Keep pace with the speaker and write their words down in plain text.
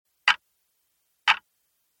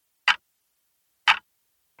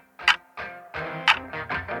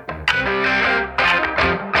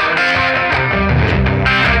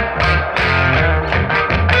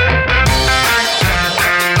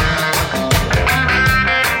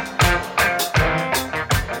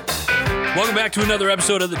back to another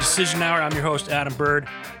episode of the Decision Hour. I'm your host, Adam Bird.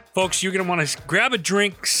 Folks, you're going to want to grab a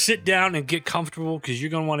drink, sit down, and get comfortable because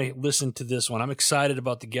you're going to want to listen to this one. I'm excited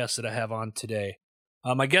about the guest that I have on today.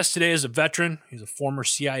 My guest today is a veteran. He's a former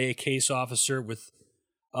CIA case officer with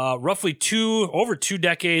roughly over two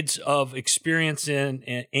decades of experience in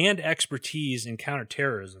and expertise in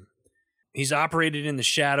counterterrorism. He's operated in the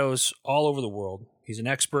shadows all over the world. He's an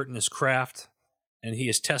expert in his craft, and he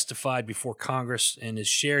has testified before Congress and has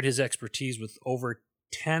shared his expertise with over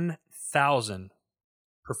 10,000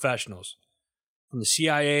 professionals from the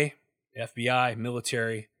CIA, FBI,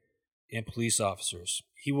 military, and police officers.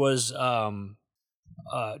 He was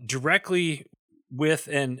directly with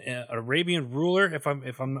an Arabian ruler, if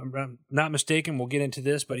I'm not mistaken. We'll get into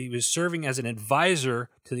this, but he was serving as an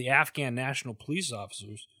advisor to the Afghan national police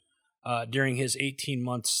officers during his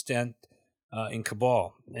 18-month stint in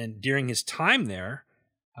Kabul. And during his time there,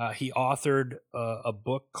 he authored a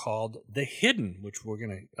book called The Hidden, which we're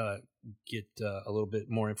going to get a little bit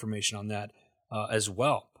more information on that as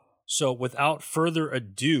well. So without further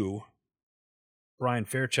ado, Brian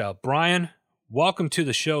Fairchild. Brian, welcome to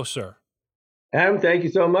the show, sir. Adam, thank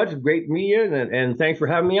you so much. It's great to meet you, and thanks for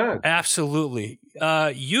having me on. Absolutely.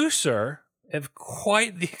 You, sir, have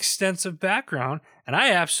quite the extensive background, and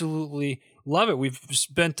I absolutely love it. We've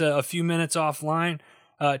spent a few minutes offline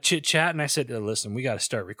chit-chat, and I said, listen, we got to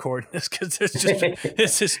start recording this because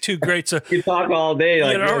this is too great. So you talk all day.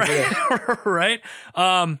 Like, right?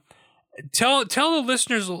 Tell the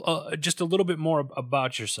listeners just a little bit more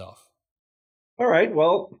about yourself. All right.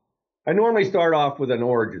 Well, I normally start off with an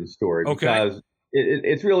origin story because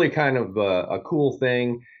it's really kind of a cool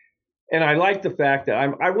thing. And I like the fact that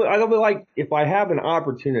I would like, if I have an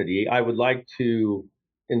opportunity, I would like to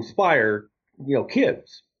inspire,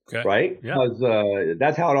 kids, right? Yeah. Because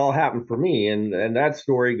that's how it all happened for me. And that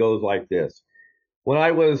story goes like this. When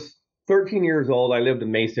I was 13 years old, I lived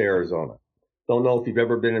in Mesa, Arizona. Don't know if you've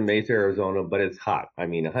ever been in Mesa, Arizona, but it's hot. I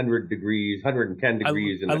mean, 100 degrees, 110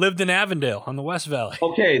 degrees. I lived in Avondale on the West Valley.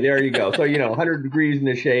 Okay, there you go. So, 100 degrees in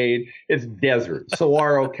the shade. It's desert.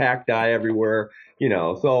 Saguaro cacti everywhere.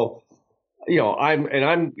 So, I'm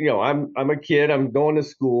a kid. I'm going to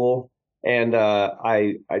school, and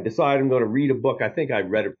I decided I'm going to read a book. I think I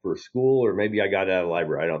read it for school, or maybe I got it out of the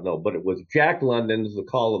library. I don't know, but it was Jack London's The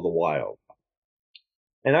Call of the Wild.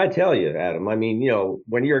 And I tell you, Adam, I mean,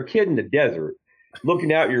 when you're a kid in the desert,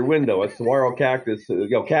 looking out your window at saguaro cactus,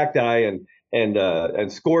 cacti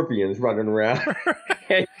and scorpions running around,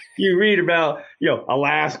 and you read about,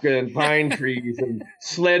 Alaska and pine trees and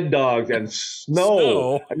sled dogs and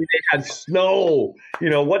snow. I mean, they had snow.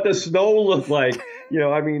 What does snow look like?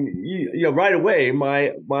 Right away,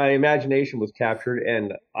 my imagination was captured,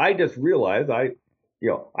 and I just realized I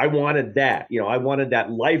wanted that. I wanted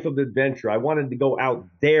that life of adventure. I wanted to go out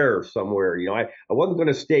there somewhere. I wasn't going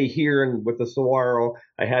to stay here and with the saguaro.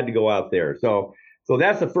 I had to go out there. So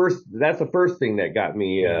that's the first thing that got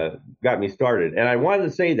me started. And I wanted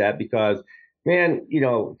to say that because, man,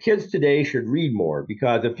 kids today should read more,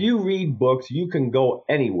 because if you read books, you can go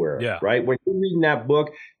anywhere, right? When you're reading that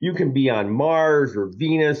book, you can be on Mars or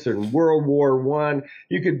Venus or World War I.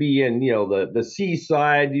 You could be in, the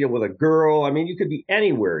seaside, with a girl. I mean, you could be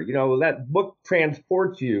anywhere. That book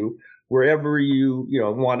transports you wherever you,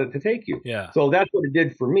 want it to take you. Yeah. So that's what it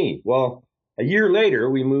did for me. Well, a year later,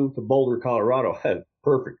 we moved to Boulder, Colorado.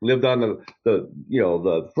 Perfect. Lived on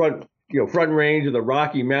the front range of the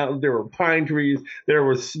Rocky Mountains. There were pine trees. There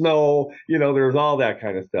was snow. There was all that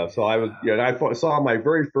kind of stuff. So I saw my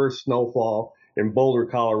very first snowfall in Boulder,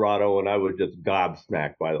 Colorado, and I was just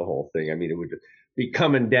gobsmacked by the whole thing. I mean, it would just be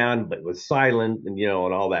coming down, but it was silent and,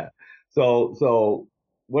 and all that. So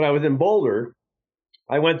when I was in Boulder,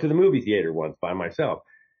 I went to the movie theater once by myself,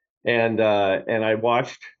 and I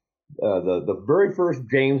watched the very first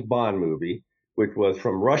James Bond movie, which was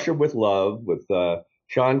From Russia with Love, with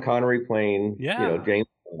Sean Connery playing, James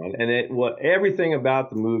Bond. And everything about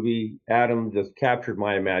the movie, Adam, just captured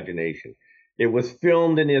my imagination. It was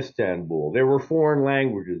filmed in Istanbul. There were foreign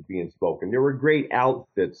languages being spoken. There were great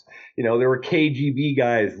outfits. There were KGB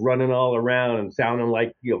guys running all around and sounding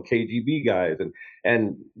like, KGB guys.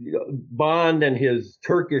 And Bond and his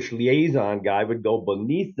Turkish liaison guy would go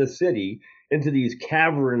beneath the city into these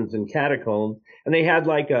caverns and catacombs. And they had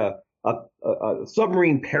like a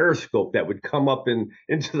submarine periscope that would come up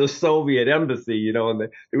into the Soviet embassy, and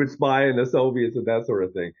they would spy on the Soviets and that sort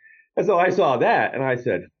of thing. And so I saw that, and I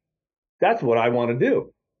said, that's what I want to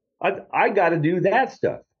do. I got to do that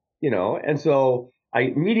stuff, And so I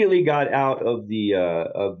immediately got out of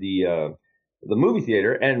the movie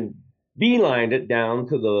theater and beelined it down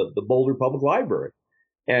to the Boulder Public Library.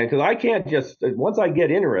 And because I can't just, once I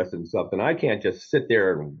get interested in something, I can't just sit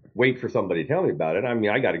there and wait for somebody to tell me about it. I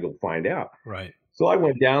mean, I got to go find out. Right. So I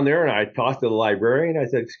went down there and I talked to the librarian. I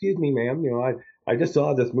said, "Excuse me, ma'am, I just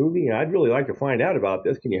saw this movie and I'd really like to find out about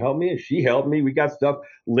this. Can you help me?" And she helped me. We got stuff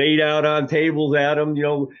laid out on tables, Adam,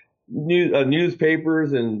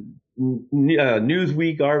 newspapers and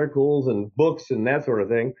Newsweek articles and books and that sort of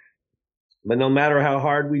thing. But no matter how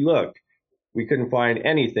hard we looked, we couldn't find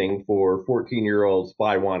anything for 14-year-old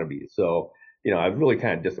spy wannabes. So, I was really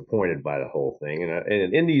kind of disappointed by the whole thing.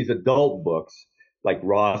 And in these adult books, like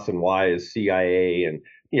Ross and Wise, CIA, and,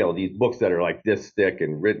 these books that are like this thick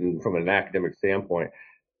and written from an academic standpoint,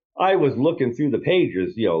 I was looking through the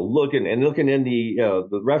pages, looking in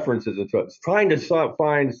the references and so trying to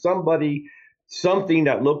find something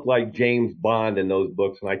that looked like James Bond in those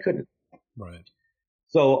books, and I couldn't. Right.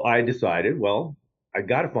 So I decided, well, I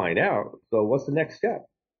got to find out. So what's the next step?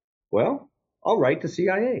 Well, I'll write to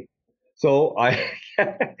CIA. So I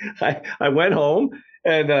I went home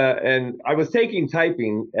and I was taking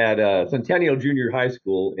typing at Centennial Junior High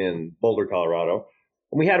School in Boulder, Colorado,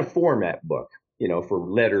 and we had a format book, for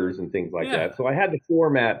letters and things like that. So I had the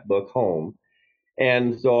format book home,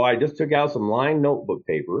 and so I just took out some lined notebook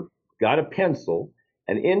paper, got a pencil,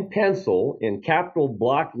 and in pencil, in capital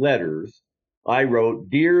block letters, I wrote,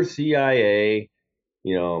 "Dear CIA,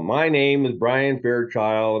 my name is Brian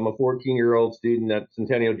Fairchild. I'm a 14-year-old student at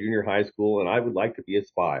Centennial Junior High School, and I would like to be a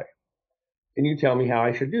spy. Can you tell me how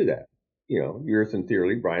I should do that? Yours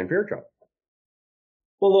sincerely, Brian Fairchild."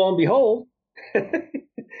 Well, lo and behold,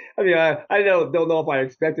 I mean, I don't know if I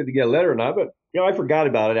expected to get a letter or not, but I forgot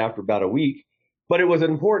about it after about a week. But it was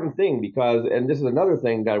an important thing because, and this is another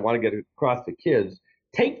thing that I want to get across to kids: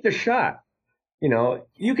 take the shot.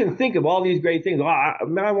 You can think of all these great things. Oh, I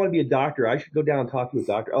want to be a doctor. I should go down and talk to a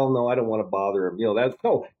doctor. Oh no, I don't want to bother him.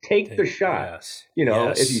 Take the shot. Yes.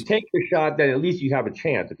 If you take the shot, then at least you have a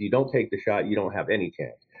chance. If you don't take the shot, you don't have any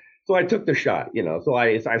chance. So I took the shot. So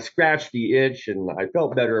I scratched the itch and I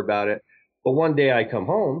felt better about it. But one day I come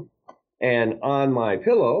home and on my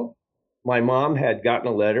pillow, my mom had gotten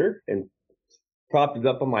a letter and propped it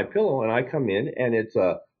up on my pillow, and I come in and it's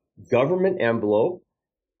a government envelope.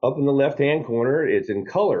 Up in the left-hand corner, it's in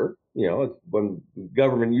color. It's when the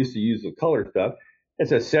government used to use the color stuff.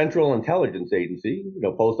 It's a Central Intelligence Agency,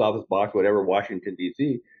 post office box, whatever, Washington,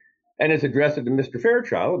 D.C. And it's addressed to Mr.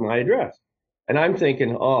 Fairchild, my address. And I'm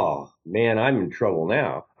thinking, oh, man, I'm in trouble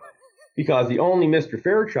now. Because the only Mr.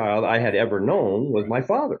 Fairchild I had ever known was my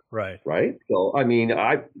father. Right. Right? So,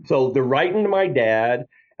 so they're writing to my dad,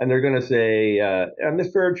 and they're going to say,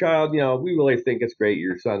 "Miss Fairchild, we really think it's great.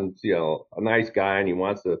 Your son's, a nice guy, and he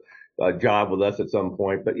wants a job with us at some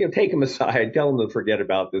point. But, take him aside. Tell him to forget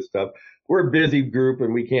about this stuff. We're a busy group,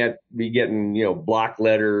 and we can't be getting, block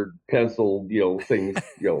letter, pencil, things.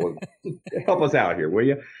 Help us out here, will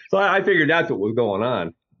you?" So I figured that's what was going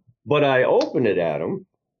on. But I opened it at him,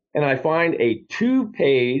 and I find a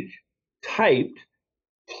 2-page typed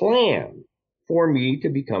plan for me to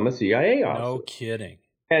become a CIA officer. No kidding.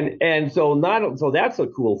 And so that's a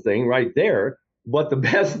cool thing right there. But the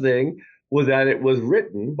best thing was that it was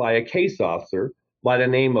written by a case officer by the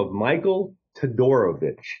name of Michael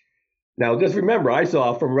Todorovich. Now, just remember, I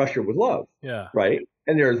saw From Russia with Love. Yeah. Right?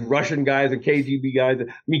 And there's Russian guys and KGB guys,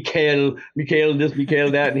 Mikhail this,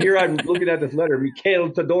 Mikhail that. And here I'm looking at this letter,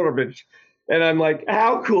 Mikhail Todorovich. And I'm like,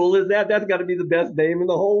 how cool is that? That's got to be the best name in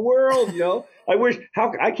the whole world,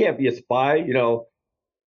 I can't be a spy,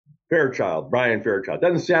 Fairchild, Brian Fairchild.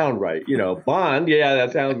 Doesn't sound right. Bond, yeah,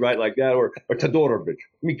 that sounds right like that. Or Todorovich,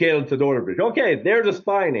 Mikhail Todorovich. Okay, there's a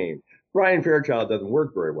spy name. Brian Fairchild doesn't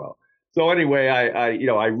work very well. So anyway,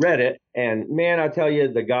 I read it, and man, I tell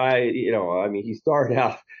you, the guy, he started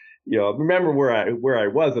out, remember where I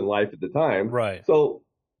was in life at the time. Right. So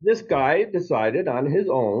this guy decided on his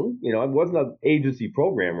own, it wasn't an agency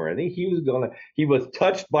program or anything. He was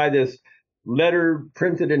touched by this letter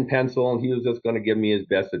printed in pencil, and he was just going to give me his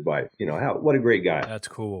best advice. What a great guy. That's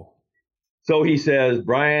cool. So he says,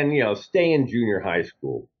 "Brian, stay in junior high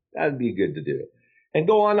school. That'd be good to do. And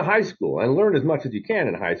go on to high school and learn as much as you can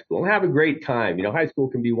in high school and have a great time. High school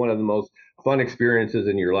can be one of the most fun experiences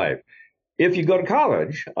in your life. If you go to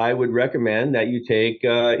college, I would recommend that you take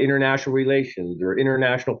international relations or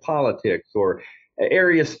international politics or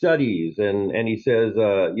area studies." And he says,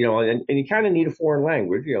 and you kind of need a foreign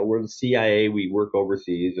language. We're the CIA, we work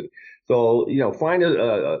overseas. And so, find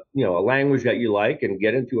a language that you like and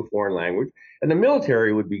get into a foreign language. And the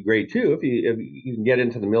military would be great too, if you can get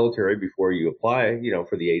into the military before you apply,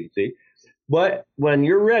 for the agency. But when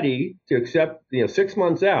you're ready to accept, 6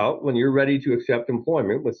 months out, when you're ready to accept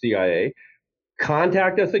employment with CIA,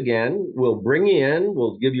 contact us again. We'll bring you in.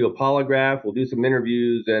 We'll give you a polygraph. We'll do some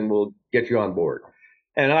interviews, and we'll get you on board.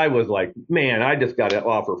 And I was like, man, I just got an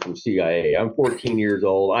offer from CIA. I'm 14 years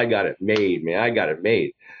old. I got it made, man. I got it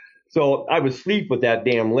made. So I would sleep with that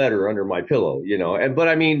damn letter under my pillow, but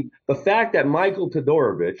I mean, the fact that Michael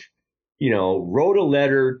Todorovich, wrote a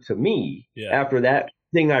letter to me after that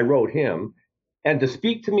thing I wrote him, and to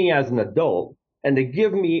speak to me as an adult and to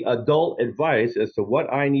give me adult advice as to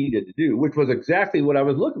what I needed to do, which was exactly what I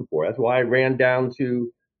was looking for. That's why I ran down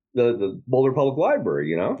to the Boulder Public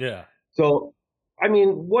Library, Yeah. So, I mean,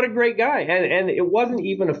 what a great guy. And it wasn't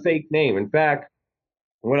even a fake name. In fact,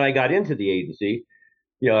 when I got into the agency,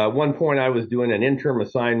 at one point I was doing an interim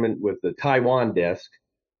assignment with the Taiwan desk,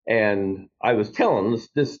 and I was telling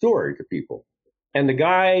this story to people. And the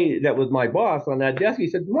guy that was my boss on that desk, he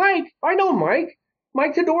said, Mike, I know Mike.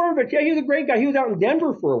 Mike Todorovich. Yeah, he's a great guy. He was out in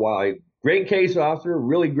Denver for a while. Great case officer,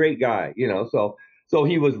 really great guy, So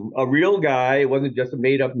he was a real guy. It wasn't just a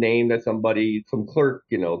made up name that some clerk,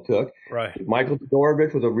 took. Right. Michael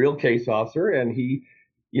Todorovich was a real case officer, and he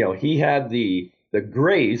had the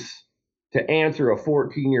grace to answer a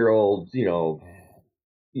 14-year-old's,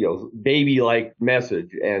 baby-like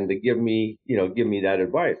message, and to give me that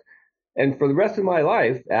advice. And for the rest of my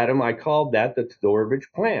life, Adam, I called that the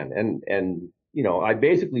Todorovich plan. And I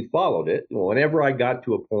basically followed it whenever I got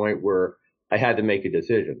to a point where I had to make a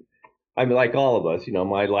decision. I mean, like all of us,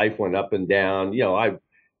 my life went up and down. I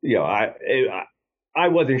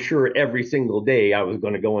wasn't sure every single day I was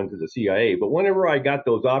going to go into the CIA, but whenever I got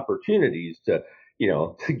those opportunities to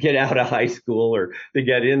get out of high school or to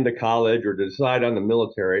get into college or to decide on the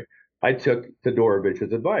military, I took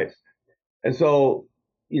Todorovich's advice. And so,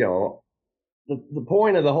 the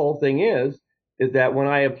point of the whole thing is that when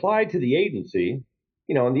I applied to the agency,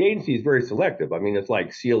 and the agency is very selective. I mean, it's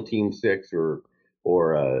like SEAL Team 6 or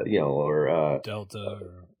Delta,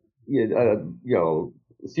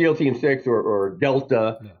 SEAL Team 6 or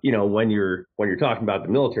Delta. Yeah. When you're talking about the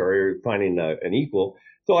military or finding an equal.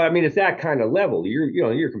 So I mean, it's that kind of level.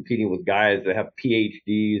 You're competing with guys that have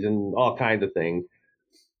PhDs and all kinds of things.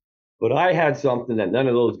 But I had something that none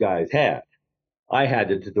of those guys had. I had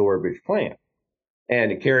the Todorovich plan,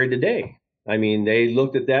 and it carried the day. I mean, they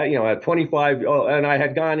looked at that, at 25, and I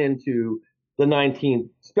had gone into the 19th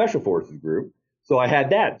Special Forces Group, so I had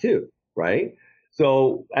that too, right?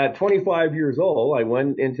 So at 25 years old, I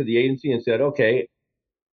went into the agency and said, okay,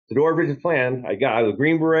 Todorovich's plan. I was a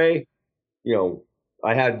Green Beret,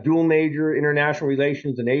 I had dual major, international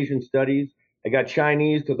relations and Asian studies. I got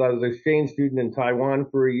Chinese because I was an exchange student in Taiwan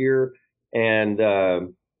for a year, and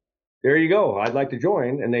there you go. I'd like to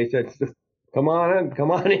join. And they said, come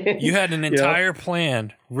on in. You had an entire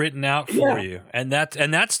plan written out for you. And that's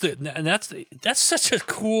such a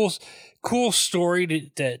cool story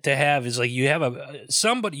to have. Is like you have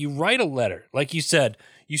you write a letter. Like you said,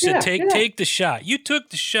 take the shot. You took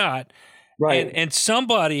the shot. Right. And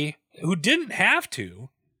somebody who didn't have to,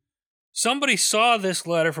 somebody saw this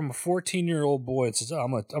letter from a 14-year-old boy and says,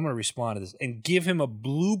 I'm gonna respond to this and give him a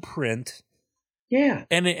blueprint. Yeah.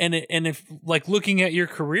 And if like looking at your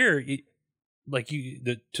career,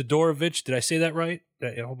 the Todorovich, did I say that right?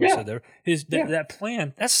 I hope I said that. That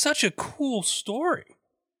plan, that's such a cool story.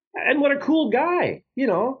 And what a cool guy,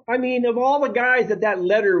 I mean, of all the guys that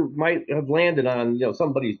letter might have landed on,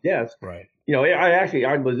 somebody's desk. Right.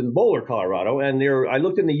 I was in Boulder, Colorado, and I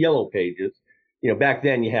looked in the yellow pages. Back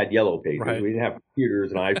then you had yellow pages. Right. We didn't have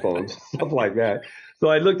computers and iPhones, stuff like that. So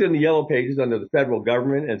I looked in the yellow pages under the federal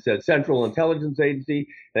government and said Central Intelligence Agency,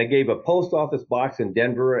 and I gave a post office box in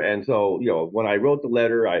Denver. And so, when I wrote the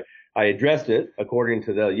letter, I addressed it according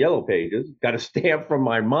to the yellow pages, got a stamp from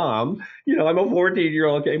my mom. I'm a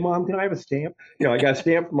 14-year-old. Okay, Mom, can I have a stamp? I got a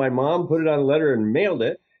stamp from my mom, put it on a letter and mailed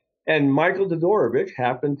it. And Michael Todorovich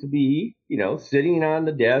happened to be, sitting on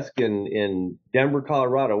the desk in Denver,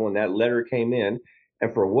 Colorado when that letter came in.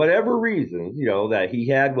 And for whatever reason, that he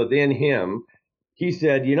had within him, he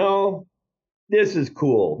said, this is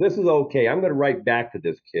cool. This is okay. I'm going to write back to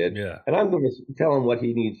this kid. Yeah. And I'm going to tell him what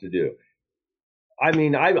he needs to do. I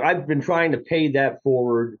mean, I've been trying to pay that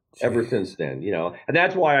forward ever since then, and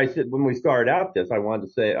that's why I said when we started out this, I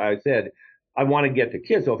said, I want to get to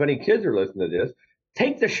kids. So if any kids are listening to this,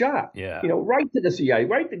 take the shot. Yeah. Write to the CIA,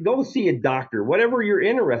 go see a doctor, whatever you're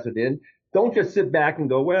interested in. Don't just sit back and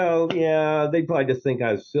go, well, yeah, they probably just think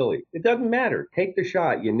I was silly. It doesn't matter. Take the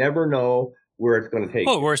shot. You never know where it's going to take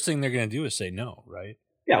you. The worst thing they're going to do is say no, right?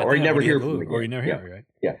 Yeah, or you never hear from them again. Or you never hear, right?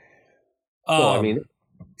 Yeah. So, I mean,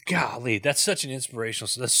 golly, that's such an inspirational.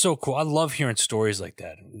 That's so cool. I love hearing stories like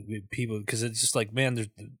that. People, because it's just like, man,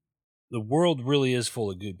 the world really is full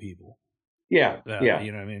of good people. Yeah, yeah,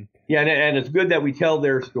 You know what I mean? yeah, and it's good that we tell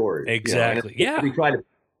their stories. Exactly. And we try to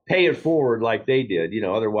pay it forward like they did.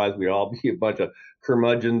 Otherwise we'd all be a bunch of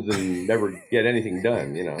curmudgeons and never get anything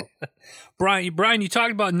done. Brian, you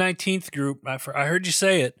talked about 19th group. I heard you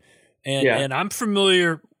say it, Yeah, and I'm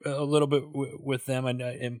familiar a little bit with them. And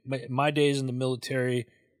in my days in the military,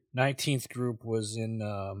 19th group was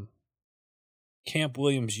in Camp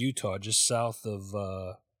Williams, Utah, just south of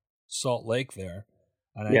Salt Lake there.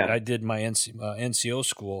 And yeah. I did my NCO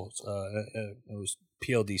school. It was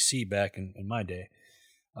PLDC back in my day.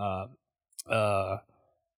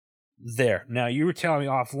 There. Now you were telling me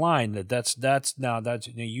offline that's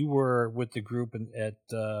you were with the group in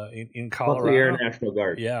Colorado. Buckley Air National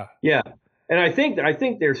Guard. Yeah, yeah. And I think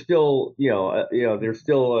there's still there's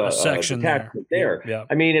still a section detachment there. there. Yeah.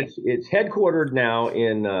 I mean it's headquartered now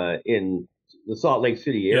in the Salt Lake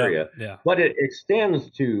City area, yeah. but it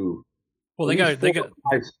extends to they got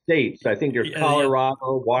 5 states. I think there's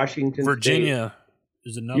Colorado, Washington, Virginia State.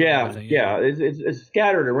 Is another. Yeah. It's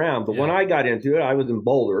scattered around. But when I got into it, I was in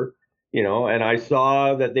Boulder, and I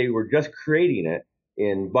saw that they were just creating it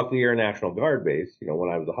in Buckley Air National Guard Base. When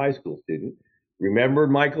I was a high school student, remembered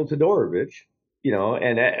Michael Todorovich.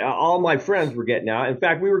 And all my friends were getting out. In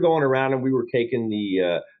fact, we were going around and we were taking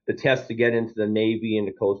the test to get into the Navy and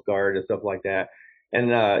the Coast Guard and stuff like that.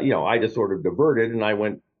 And I just sort of diverted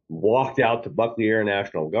and walked out to Buckley Air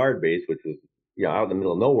National Guard Base, which was out in the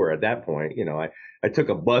middle of nowhere at that point. I took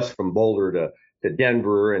a bus from Boulder to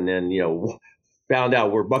Denver, and then found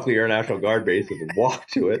out where Buckley Air National Guard Base is and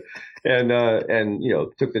walked to it, and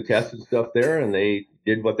took the test and stuff there, and they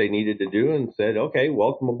did what they needed to do and said, okay,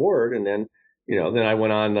 welcome aboard. And then then I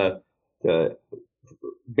went on the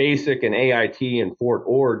basic and AIT in Fort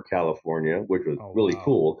Ord, California, which was really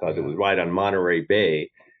cool because it was right on Monterey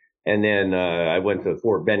Bay. And then I went to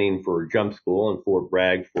Fort Benning for jump school and Fort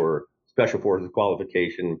Bragg for Special Forces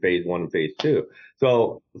qualification, phase 1 and phase 2.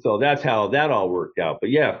 So that's how that all worked out.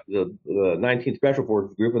 But yeah, the 19th Special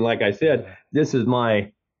Forces group, and like I said, this is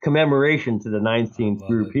my commemoration to the 19th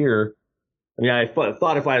group here. I mean, I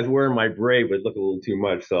thought if I was wearing my beret, it would look a little too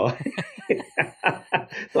much. So,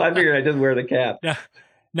 so I figured I'd just wear the cap.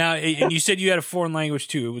 Now, and you said you had a foreign language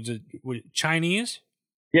too. Was it Chinese?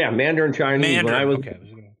 Yeah, Mandarin Chinese.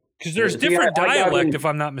 Because there's different dialect, if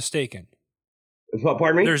I'm not mistaken.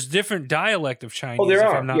 Pardon me? There's different dialect of Chinese, if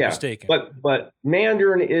I'm not mistaken. But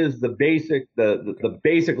Mandarin is the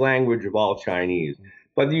basic language of all Chinese.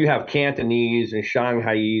 But you have Cantonese and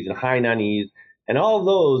Shanghainese and Hainanese, and all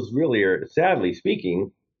those really are, sadly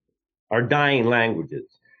speaking, are dying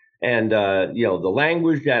languages. And the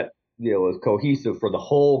language that is cohesive for the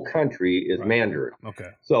whole country is Mandarin. Okay.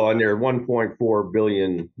 So, and there are 1.4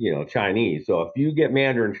 billion Chinese. So if you get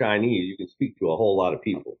Mandarin Chinese, you can speak to a whole lot of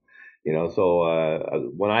people.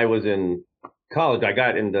 So when I was in college, I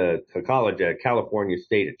got into college at California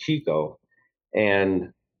State at Chico,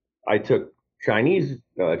 and I took Chinese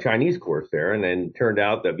course there, and then it turned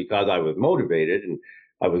out that because I was motivated and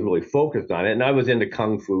I was really focused on it, and I was into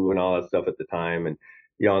kung fu and all that stuff at the time, and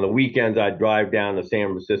on the weekends I'd drive down to San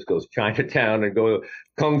Francisco's Chinatown and go to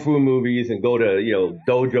kung fu movies and go to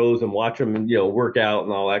dojos and watch them work out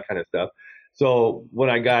and all that kind of stuff. So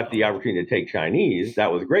when I got the opportunity to take Chinese,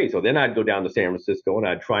 that was great. So then I'd go down to San Francisco and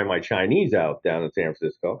I'd try my Chinese out down in San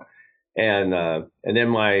Francisco. And then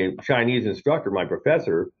my Chinese instructor, my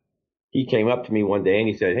professor, he came up to me one day and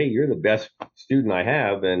he said, "Hey, you're the best student I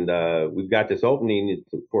have. And we've got this opening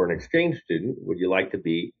for an exchange student. Would you like to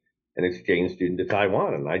be an exchange student to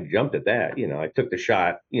Taiwan?" And I jumped at that. I took the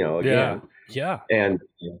shot, again. Yeah.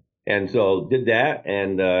 And so did that,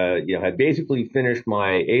 and had basically finished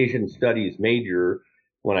my Asian studies major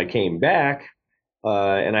when I came back,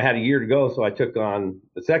 and I had a year to go, so I took on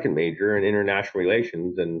the second major in international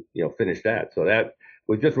relations, and finished that. So that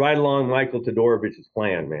was just right along Michael Todorovich's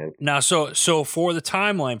plan, man. Now, so for the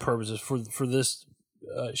timeline purposes for this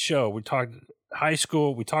show, we talked high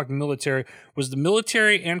school, we talked military. Was the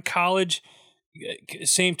military and college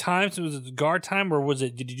same time? So was it the guard time, or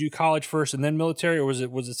did you do college first and then military, or was it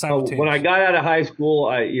simultaneous? When I got out of high school,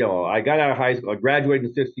 I graduated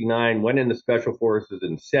in '69, went into special forces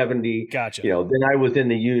in '70. Gotcha. Then I was in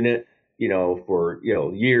the unit, for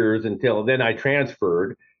years until then I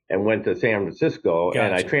transferred and went to San Francisco. Gotcha.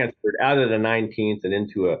 And I transferred out of the 19th and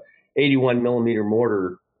into a 81 millimeter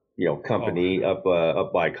mortar, company up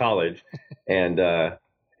by college,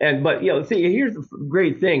 But see, here's the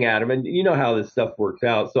great thing, Adam, and you know how this stuff works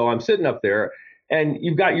out. So I'm sitting up there, and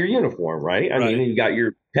you've got your uniform, right? I mean, you got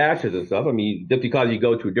your patches and stuff. I mean, just because you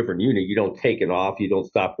go to a different unit, you don't take it off, you don't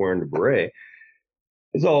stop wearing the beret.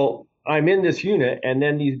 So I'm in this unit, and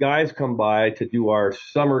then these guys come by to do our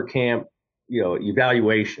summer camp,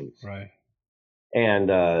 evaluations. Right. And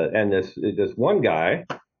this one guy,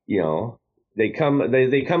 they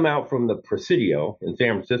come out from the Presidio in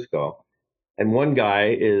San Francisco, and one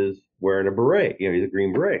guy is wearing a beret. He's a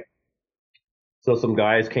Green Beret. So some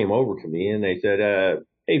guys came over to me and they said,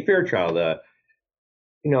 "Hey, Fairchild,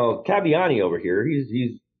 Caviani over here, he's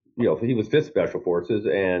he was Fifth Special Forces,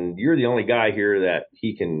 and you're the only guy here that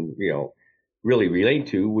he can really relate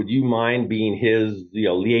to. Would you mind being his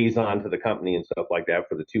liaison to the company and stuff like that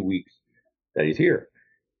for the 2 weeks that he's here?"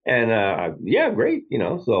 And yeah, great.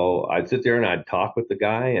 So I'd sit there and I'd talk with the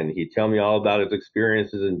guy, and he'd tell me all about his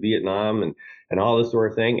experiences in Vietnam and all this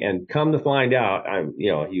sort of thing. And come to find out,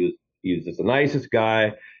 he was just the nicest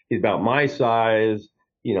guy. He's about my size.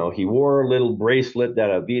 He wore a little bracelet that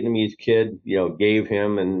a Vietnamese kid, gave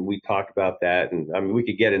him, and we talked about that. And I mean, we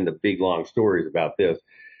could get into big long stories about this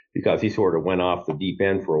because he sort of went off the deep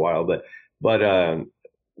end for a while. But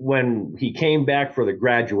when he came back for the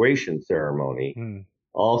graduation ceremony,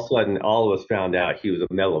 all of a sudden, all of us found out he was a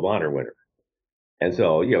Medal of Honor winner. And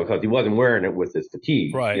so, because he wasn't wearing it with his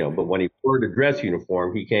fatigues, right. But when he wore the dress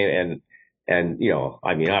uniform, he came and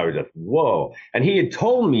I mean, I was just, whoa. And he had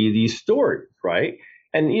told me these stories, right?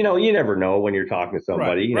 And, you never know when you're talking to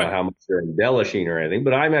somebody, right. how much they're embellishing or anything.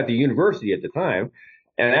 But I'm at the university at the time.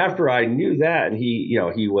 And after I knew that, and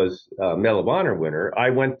he was a Medal of Honor winner, I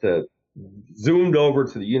zoomed over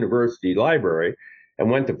to the university library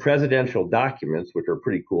and went to presidential documents, which are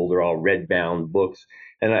pretty cool. They're all red bound books.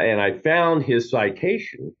 And I found his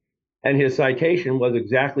citation, and his citation was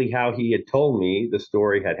exactly how he had told me the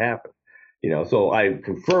story had happened. So I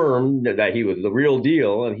confirmed that he was the real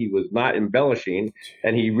deal and he was not embellishing,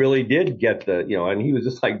 and he really did get and he was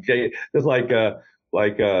just like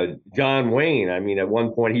John Wayne. I mean, at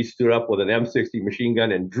one point he stood up with an M60 machine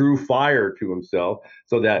gun and drew fire to himself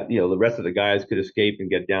so that the rest of the guys could escape and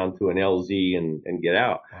get down to an LZ and get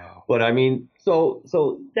out. Wow. But I mean, so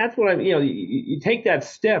that's what you take that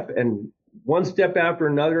step, and one step after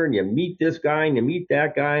another, and you meet this guy and you meet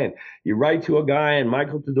that guy, and you write to a guy, and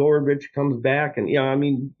Michael Todorovich comes back, and I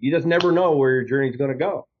mean, you just never know where your journey's going to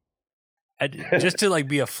go. Just to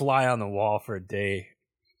be a fly on the wall for a day.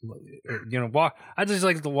 Walk. I just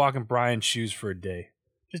like to walk in Brian's shoes for a day,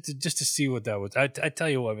 just to see what that was. I tell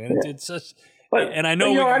you what, man, it's such. And I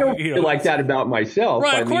know, I don't feel like that about myself.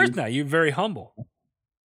 Right, of course not. You're very humble.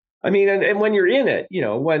 I mean, and when you're in it,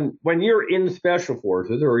 when you're in special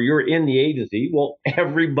forces or you're in the agency, well,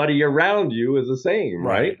 everybody around you is the same,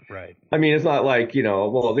 right? Right. I mean, it's not like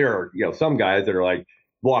well, there are some guys that are like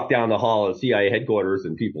walk down the hall at CIA headquarters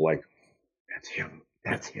and people like, that's him.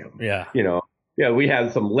 Yeah. Yeah, we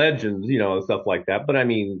have some legends, and stuff like that. But I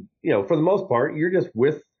mean, for the most part, you're just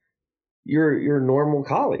with your normal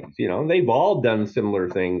colleagues. They've all done similar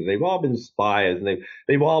things. They've all been spies, and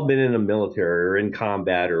they've all been in the military or in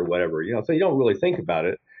combat or whatever. So you don't really think about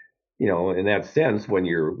it, in that sense when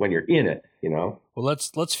you're in it. Well,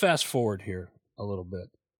 let's fast forward here a little bit.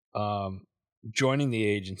 Joining the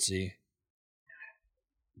agency,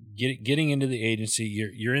 getting into the agency.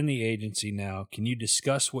 You're in the agency now. Can you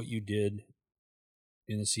discuss what you did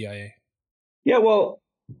in the CIA? Yeah, well,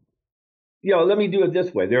 let me do it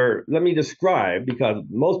this way. Let me describe, because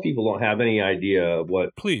most people don't have any idea of what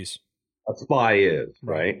a spy is,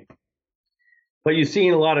 right? But you've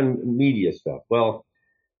seen a lot of media stuff. Well,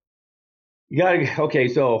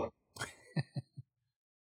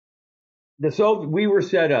 so we were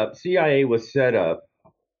set up, CIA was set up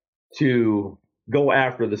to go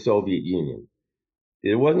after the Soviet Union.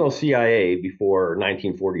 There was no CIA before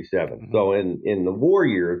 1947. Mm-hmm. So in the war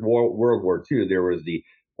years, World War II, there was the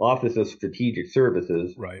Office of Strategic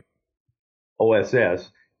Services, right, OSS,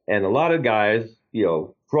 and a lot of guys,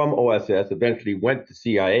 from OSS eventually went to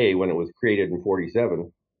CIA when it was created in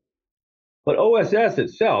 47. But OSS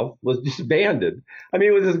itself was disbanded. I mean,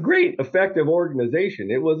 it was this great, effective organization.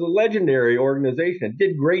 It was a legendary organization. It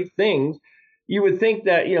did great things. You would think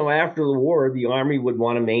that, after the war, the Army would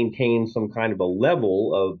want to maintain some kind of a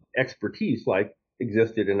level of expertise like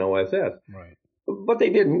existed in OSS. Right. But they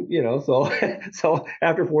didn't, so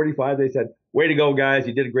after 45, they said, way to go, guys.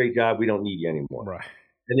 You did a great job. We don't need you anymore. Right.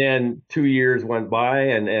 And then 2 years went by,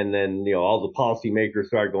 and then, all the policymakers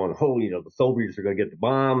started going, the Soviets are going to get the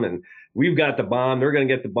bomb, and we've got the bomb. They're going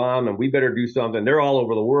to get the bomb, and we better do something. They're all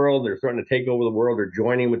over the world. They're starting to take over the world. They're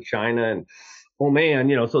joining with China. And, oh, man,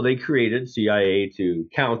 so they created CIA to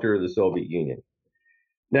counter the Soviet Union.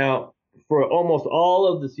 Now, for almost all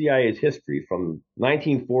of the CIA's history, from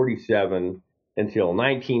 1947 until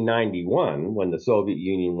 1991, when the Soviet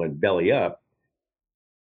Union went belly up,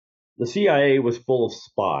 the CIA was full of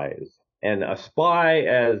spies. And a spy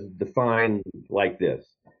as defined like this: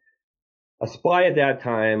 a spy at that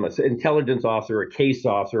time, an intelligence officer, a case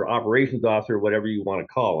officer, operations officer, whatever you want to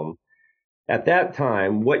call them. At that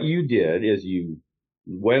time, what you did is you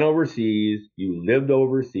went overseas, you lived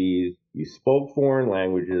overseas, you spoke foreign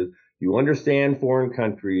languages, you understand foreign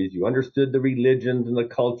countries, you understood the religions and the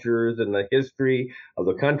cultures and the history of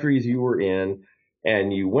the countries you were in,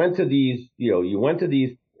 and you went to these, you went to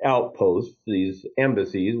these outposts, these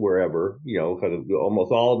embassies, wherever, because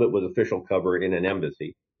almost all of it was official cover in an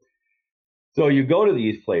embassy. So you go to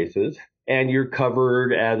these places and you're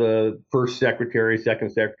covered as a first secretary, second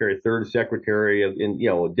secretary, third secretary of in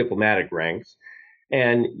diplomatic ranks,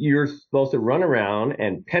 and you're supposed to run around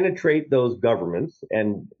and penetrate those governments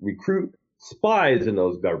and recruit spies in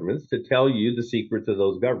those governments to tell you the secrets of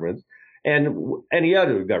those governments and any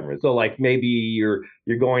other government. So like maybe you're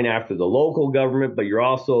going after the local government, but you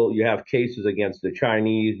have cases against the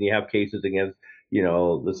Chinese and you have cases against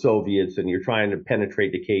the Soviets, and you're trying to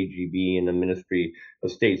penetrate the KGB and the Ministry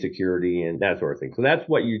of State Security and that sort of thing. So that's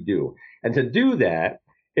what you do. And to do that,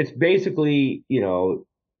 it's basically, you're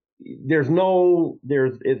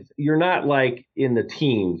not like in the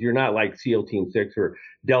teams. You're not like SEAL Team 6 or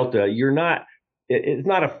Delta. It's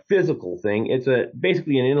not a physical thing. It's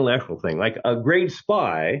basically an intellectual thing. Like a great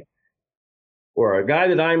spy or a guy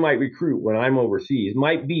that I might recruit when I'm overseas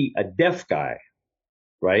might be a deaf guy,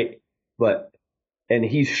 right? And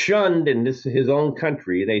he's shunned in his own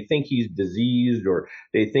country. They think he's diseased or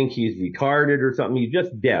they think he's retarded or something. He's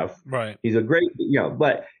just deaf. Right. He's a great,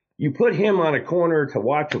 but you put him on a corner to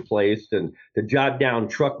watch a place and to jot down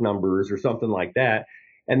truck numbers or something like that.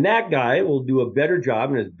 And that guy will do a better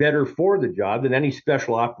job and is better for the job than any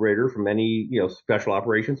special operator from any, special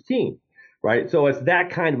operations team. Right. So it's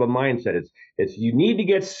that kind of a mindset. It's you need to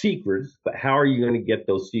get secrets, but how are you going to get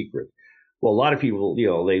those secrets? Well, a lot of people,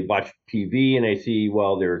 they watch TV and they see,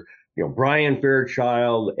 well, there's, Brian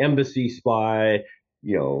Fairchild, embassy spy,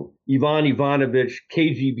 Ivan Ivanovich,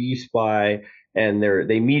 KGB spy, and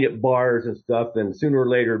they meet at bars and stuff. And sooner or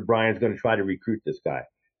later, Brian's going to try to recruit this guy.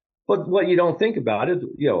 But what you don't think about is,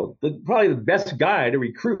 probably the best guy to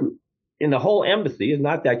recruit in the whole embassy is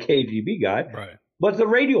not that KGB guy, right, but the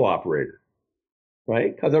radio operator,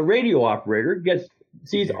 right? Because a radio operator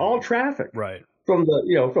sees all traffic. Right. From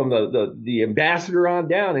the ambassador on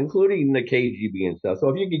down, including the KGB and stuff. So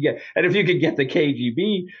if you could get the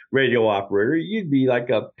KGB radio operator, you'd be like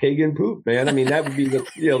a pig in poop, man. I mean, that would be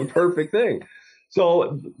the perfect thing.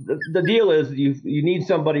 So the deal is you need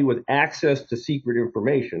somebody with access to secret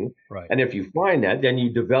information, right? And if you find that, then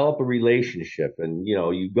you develop a relationship, and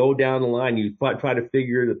you go down the line, you try to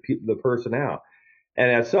figure the person out.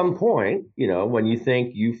 And at some point, when you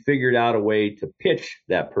think you figured out a way to pitch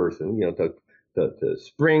that person, to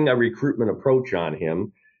spring a recruitment approach on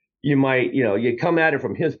him, you might, you come at it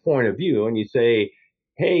from his point of view and you say,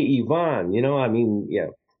 hey, Ivan,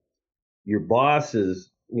 your boss is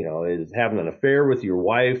having an affair with your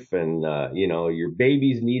wife, and, your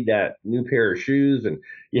babies need that new pair of shoes, and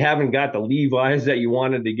you haven't got the Levi's that you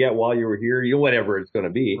wanted to get while you were here, whatever it's going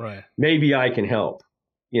to be. Right. Maybe I can help,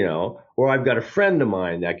 or I've got a friend of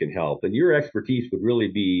mine that can help, and your expertise would really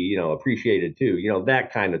be, appreciated too,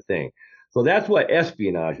 that kind of thing. So that's what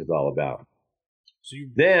espionage is all about. So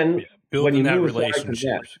building that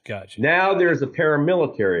relationship. Gotcha. Now there's a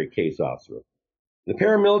paramilitary case officer. The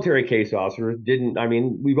paramilitary case officers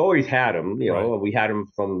we've always had them, right. We had them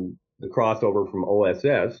from the crossover from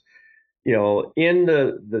OSS. In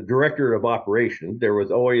the director of operations, there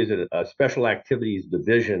was always a special activities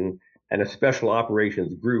division and a special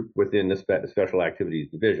operations group within the special activities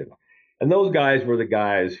division. And those guys were the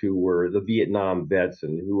guys who were the Vietnam vets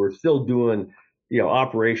and who were still doing,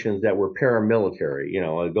 operations that were paramilitary,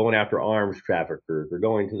 going after arms traffickers or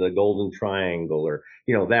going to the Golden Triangle or,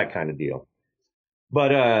 that kind of deal. But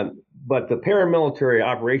the paramilitary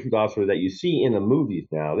operations officer that you see in the movies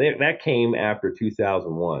now, that came after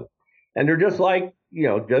 2001. And they're just like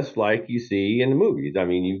you see in the movies. I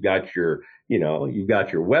mean, you've got your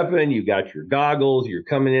weapon, you've got your goggles, you're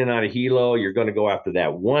coming in on a helo, you're going to go after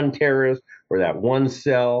that one terrorist or that one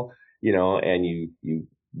cell, and you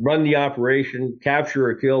run the operation, capture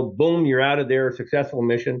or kill, boom, you're out of there, a successful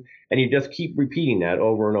mission, and you just keep repeating that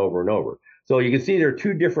over and over and over. So you can see there are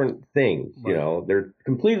two different things, right. They're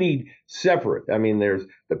completely separate. I mean, there's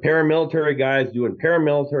the paramilitary guys doing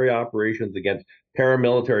paramilitary operations against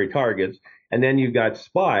paramilitary targets, and then you've got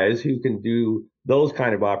spies who can do those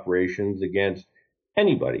kind of operations against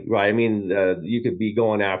anybody, right? I mean, you could be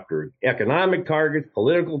going after economic targets,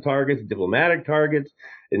 political targets, diplomatic targets,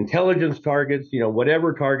 intelligence targets,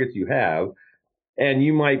 whatever targets you have. And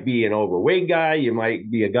you might be an overweight guy. You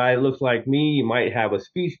might be a guy that looks like me. You might have a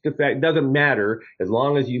speech defect. It doesn't matter as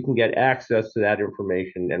long as you can get access to that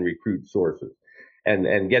information and recruit sources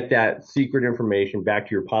and get that secret information back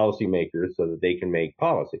to your policymakers so that they can make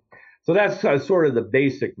policy. So that's sort of the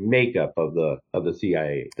basic makeup of the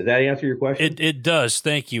CIA. Does that answer your question? It does.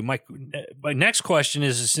 Thank you. My next question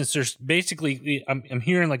is since there's basically I'm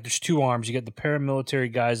hearing like there's two arms. You got the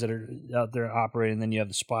paramilitary guys that are out there operating, and then you have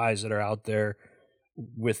the spies that are out there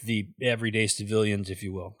with the everyday civilians, if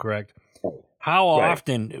you will. Correct? How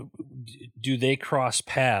often do they cross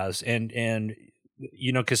paths? And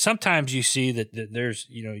you know, because sometimes you see that there's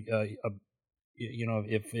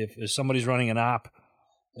if somebody's running an op.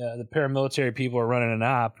 The paramilitary people are running an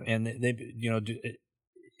op, and they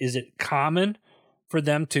is it common for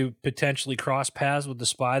them to potentially cross paths with the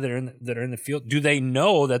spy that are in the field? Do they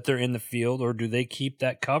know that they're in the field, or do they keep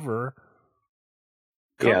that cover?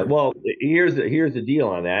 Yeah, well, here's the deal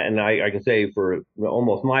on that, and I can say for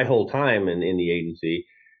almost my whole time in the agency,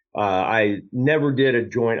 I never did a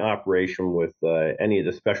joint operation with any of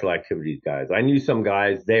the special activities guys. I knew some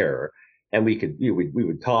guys there, and we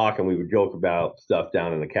would talk and we would joke about stuff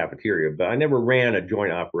down in the cafeteria, but I never ran a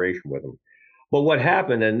joint operation with them. But what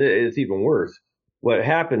happened, and it's even worse, what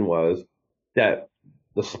happened was that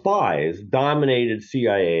the spies dominated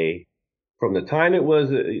CIA from the time it was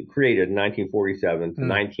created in 1947 to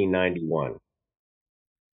 1991.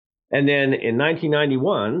 And then in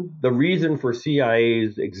 1991, the reason for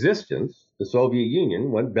CIA's existence, the Soviet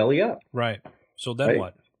Union, went belly up. Right. So then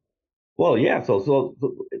what? Well, yeah.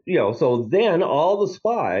 So then all the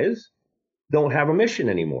spies don't have a mission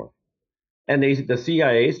anymore, and the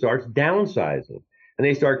CIA starts downsizing, and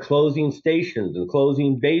they start closing stations and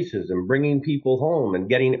closing bases and bringing people home and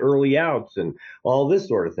getting early outs and all this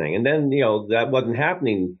sort of thing. And then that wasn't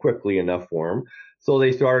happening quickly enough for them, so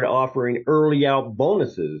they started offering early out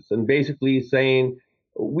bonuses and basically saying,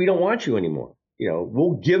 "We don't want you anymore.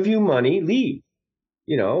 We'll give you money, leave."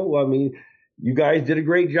 I mean, you guys did a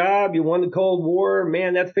great job. You won the Cold War,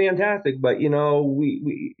 man. That's fantastic. But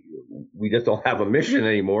we just don't have a mission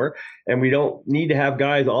anymore, and we don't need to have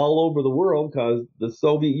guys all over the world because the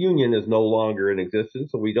Soviet Union is no longer in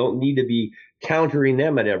existence. So we don't need to be countering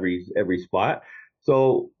them at every spot.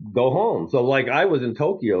 So go home. So like I was in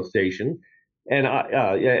Tokyo Station, and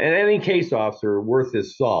and any case officer worth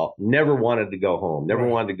his salt never wanted to go home. Never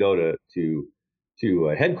wanted to go to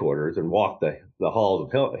headquarters and walk the halls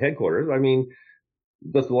of headquarters. I mean,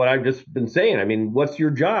 that's what I've just been saying. I mean, what's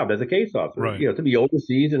your job as a case officer? Right. To be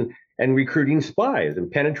overseas and recruiting spies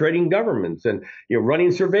and penetrating governments and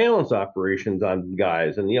running surveillance operations on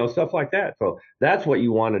guys and stuff like that. So that's what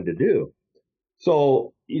you wanted to do.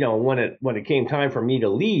 So when it came time for me to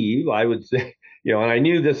leave, I would say and I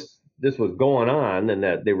knew this was going on and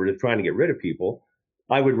that they were just trying to get rid of people.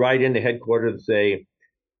 I would write into headquarters and say,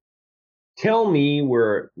 tell me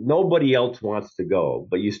where nobody else wants to go,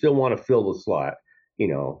 but you still want to fill the slot.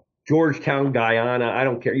 Georgetown, Guyana, I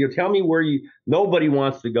don't care. Tell me where nobody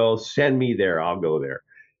wants to go. Send me there. I'll go there.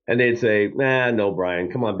 And they'd say, nah, no, Brian,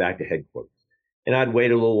 come on back to headquarters. And I'd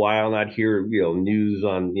wait a little while and I'd hear, news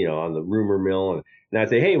on the rumor mill. And I'd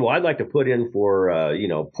say, hey, well, I'd like to put in for,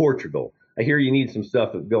 Portugal. I hear you need some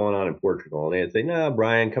stuff going on in Portugal. And they'd say, no,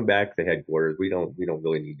 Brian, come back to headquarters. We don't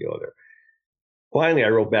really need to go there. Finally, I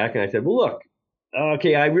wrote back and I said, well, look,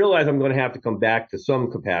 okay, I realize I'm going to have to come back to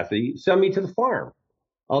some capacity. Send me to the farm.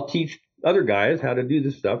 I'll teach other guys how to do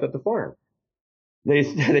this stuff at the farm. They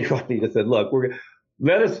finally just said, look,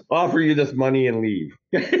 let us offer you this money and leave.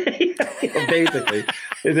 Basically,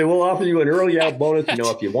 they said, we'll offer you an early out bonus.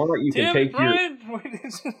 If you want, you can take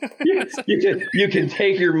you can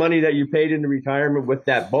take your money that you paid into retirement with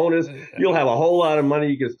that bonus. You'll have a whole lot of money.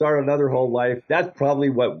 You can start another whole life. That's probably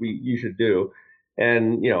what you should do.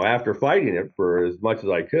 And, after fighting it for as much as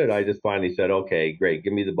I could, I just finally said, okay, great.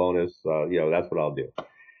 Give me the bonus. That's what I'll do.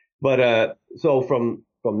 But so from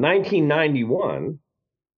 1991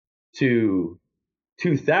 to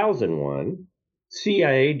 2001,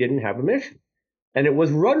 CIA didn't have a mission, and it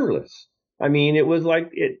was rudderless. I mean, it was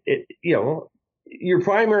like your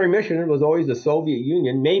primary mission was always the Soviet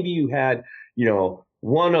Union. Maybe you had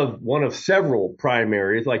one of several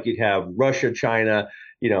primaries, like you'd have Russia, China,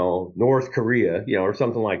 North Korea, or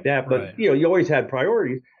something like that. But right. You always had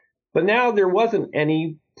priorities. But now there wasn't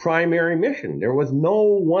any primary mission. There was no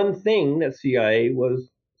one thing that CIA was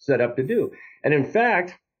set up to do. And in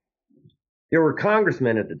fact, there were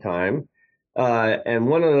congressmen at the time, and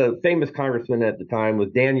one of the famous congressmen at the time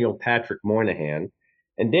was Daniel Patrick Moynihan.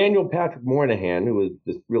 And Daniel Patrick Moynihan, who was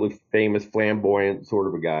this really famous, flamboyant sort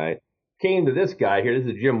of a guy, came to this guy here.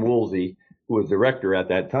 This is Jim Woolsey, who was director at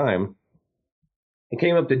that time. and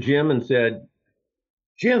came up to Jim and said,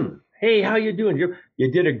 Jim, hey, how you doing, Jim?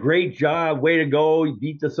 You did a great job. Way to go. You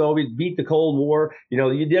beat the Soviets, beat the Cold War.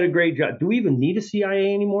 You did a great job. Do we even need a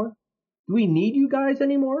CIA anymore? Do we need you guys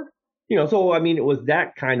anymore? So I mean, it was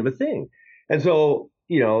that kind of a thing. And so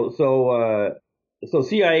CIA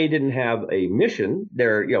didn't have a mission.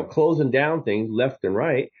 They're, closing down things left and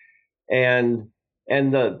right. And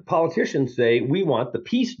the politicians say, we want the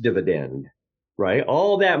peace dividend, right?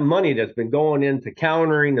 All that money that's been going into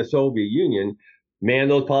countering the Soviet Union, man,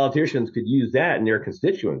 those politicians could use that in their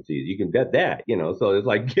constituencies. You can bet that, so it's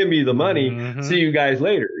like, give me the money, see you guys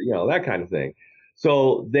later, that kind of thing.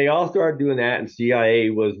 So they all started doing that, and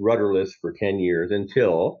CIA was rudderless for 10 years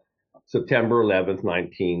until September 11th,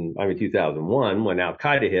 2001, when Al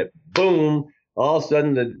Qaeda hit. Boom! All of a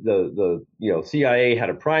sudden, the CIA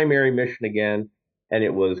had a primary mission again, and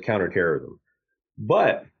it was counterterrorism.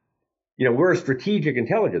 But we're a strategic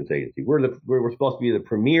intelligence agency. We're supposed to be the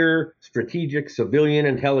premier strategic civilian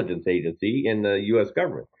intelligence agency in the U.S.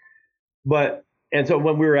 government. And so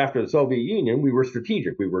when we were after the Soviet Union, we were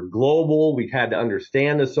strategic. We were global. We had to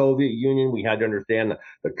understand the Soviet Union. We had to understand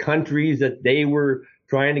the countries that they were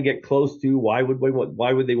trying to get close to. Why would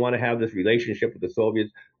they want to have this relationship with the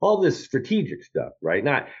Soviets? All this strategic stuff, right?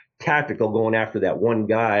 Not tactical, going after that one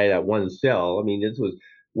guy, that one cell. I mean, this was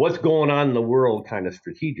what's going on in the world, kind of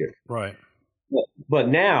strategic. Right. But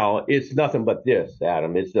now it's nothing but this,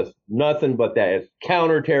 Adam. It's just nothing but that. It's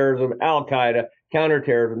counterterrorism, Al Qaeda,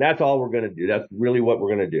 counterterrorism. That's all we're going to do. That's really what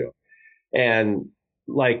we're going to do. And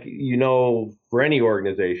like, for any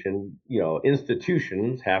organization,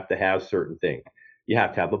 institutions have to have certain things. You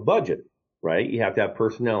have to have a budget, right? You have to have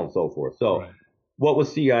personnel and so forth. So what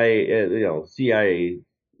was CIA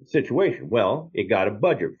situation? Well, it got a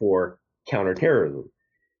budget for counterterrorism.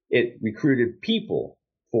 It recruited people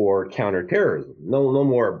for counterterrorism. No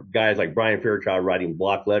more guys like Brian Fairchild writing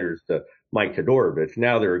block letters to Mike Todorovich.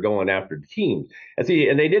 Now they're going after the teams. And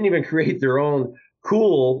they didn't even create their own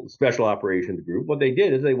cool special operations group. What they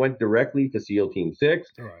did is they went directly to SEAL Team 6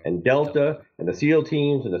 and Delta and the SEAL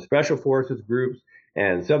teams and the Special Forces groups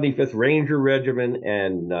and 75th Ranger Regiment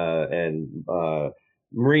and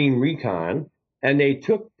Marine Recon. And they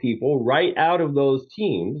took people right out of those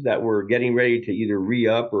teams that were getting ready to either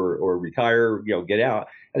re-up or retire, get out.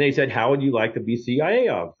 And they said, how would you like to be CIA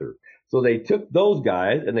officer? So they took those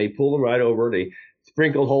guys and they pulled them right over. They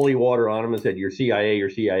sprinkled holy water on them and said, you're CIA, you're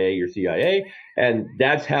CIA, you're CIA. And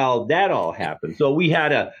that's how that all happened. So we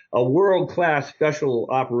had a world-class special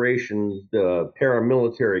operations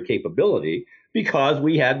paramilitary capability because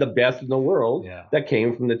we had the best in the world that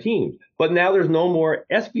came from the teams. But now there's no more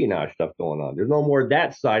espionage stuff going on. There's no more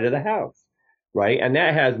that side of the house, right? And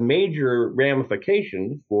that has major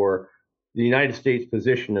ramifications for the United States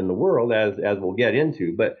position in the world, as we'll get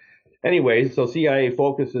into. But anyways, so CIA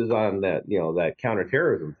focuses on that, that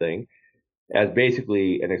counterterrorism thing as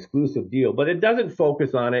basically an exclusive deal, but it doesn't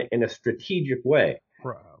focus on it in a strategic way.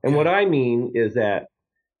 Right. Okay. And what I mean is that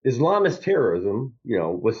Islamist terrorism,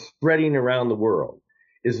 was spreading around the world.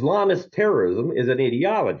 Islamist terrorism is an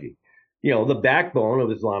ideology. The backbone of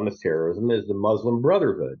Islamist terrorism is the Muslim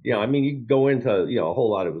Brotherhood. I mean, you can go into, a whole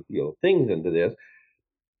lot of, things into this.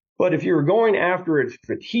 But if you're going after it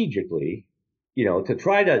strategically, to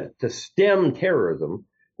try to stem terrorism,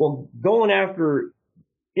 well, going after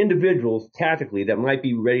individuals tactically that might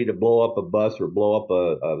be ready to blow up a bus or blow up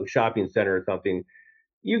a shopping center or something,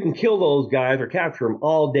 you can kill those guys or capture them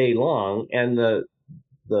all day long, and the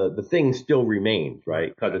thing still remains,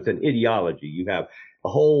 right? Because it's an ideology. You have a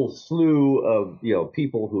whole slew of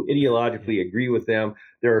people who ideologically agree with them.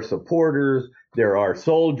 There are supporters, there are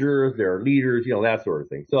soldiers, there are leaders, that sort of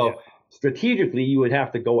thing. So strategically, you would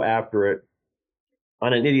have to go after it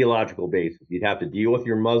on an ideological basis. You'd have to deal with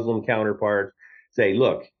your Muslim counterparts, say,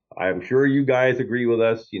 look, I'm sure you guys agree with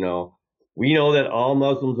us, we know that all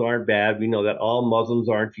Muslims aren't bad. We know that all Muslims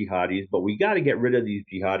aren't jihadis, but we got to get rid of these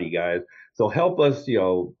jihadi guys. So help us,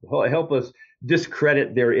 help us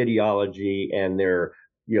discredit their ideology and their,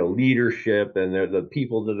 leadership and the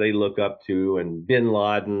people that they look up to, and bin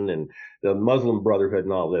Laden and the Muslim Brotherhood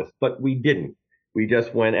and all this. But we didn't. We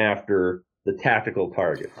just went after the tactical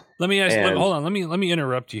targets. Let me ask. Hold on. Let me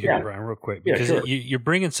interrupt you here, Brian, real quick, because sure. You're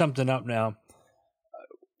bringing something up now.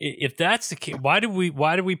 If that's the case, why do we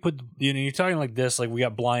put, you're talking like this, like we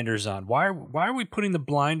got blinders on. Why are we putting the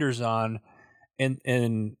blinders on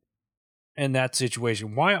in that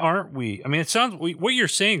situation? Why aren't we? I mean, what you're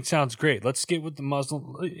saying sounds great. Let's get with the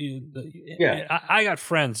Muslim. I got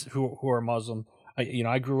friends who are Muslim.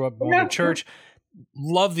 I grew up going to church.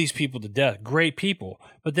 Love these people to death. Great people.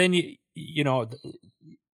 But then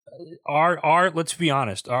our let's be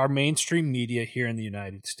honest, our mainstream media here in the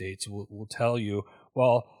United States will tell you,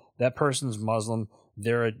 well, that person's Muslim,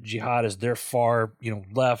 they're a jihadist, they're far,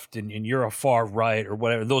 left, and you're a far right or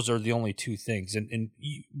whatever. Those are the only two things. And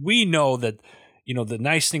we know that, the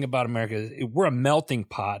nice thing about America is we're a melting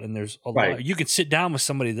pot, and there's a lot. You can sit down with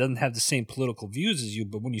somebody that doesn't have the same political views as you,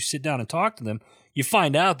 but when you sit down and talk to them, you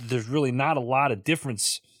find out that there's really not a lot of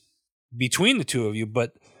difference between the two of you.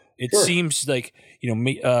 But it seems like,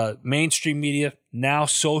 mainstream media, now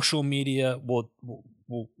social media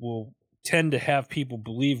will tend to have people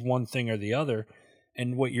believe one thing or the other.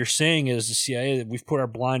 And what you're saying is the CIA, that we've put our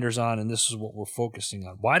blinders on and this is what we're focusing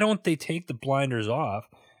on. Why don't they take the blinders off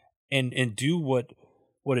and do what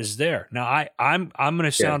is there? Now, I'm going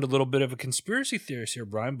to sound a little bit of a conspiracy theorist here,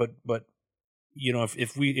 Brian, but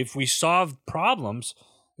if we solve problems,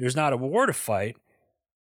 there's not a war to fight.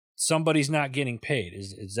 Somebody's not getting paid.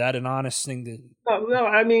 Is that an honest thing? No.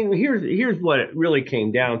 I mean, here's what it really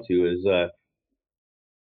came down to is, so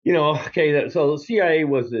the CIA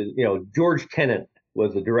was, George Tenet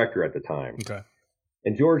was the director at the time. Okay.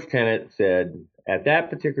 And George Tenet said at that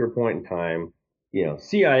particular point in time,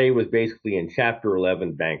 CIA was basically in Chapter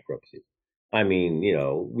 11 bankruptcy. I mean,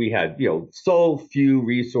 we had, so few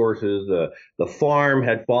resources. The farm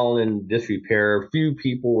had fallen in disrepair. Few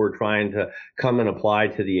people were trying to come and apply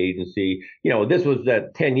to the agency. This was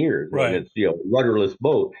at 10 years. Right. And it's, rudderless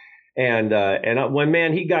boat. And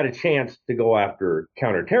when he got a chance to go after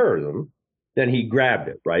counterterrorism, then he grabbed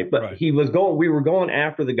it. Right. But we were going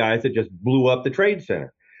after the guys that just blew up the Trade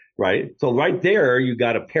Center. Right. So right there, you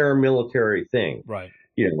got a paramilitary thing. Right.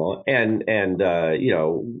 We'd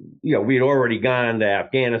already gone to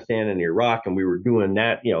Afghanistan and Iraq, and we were doing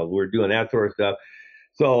that. We were doing that sort of stuff.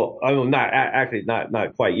 So I'm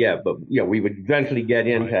not quite yet, but we would eventually get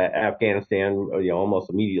into Afghanistan,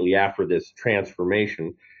 almost immediately after this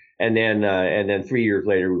transformation, and then 3 years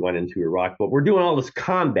later we went into Iraq. But we're doing all this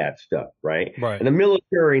combat stuff, right? Right. And the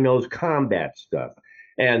military knows combat stuff.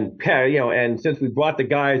 And since we brought the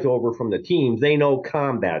guys over from the teams, they know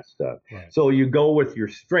combat stuff. Right. So you go with your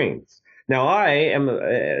strengths. Now I am,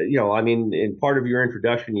 in part of your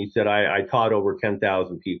introduction, you said I taught over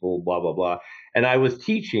 10,000 people, blah blah blah, and I was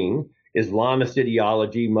teaching Islamist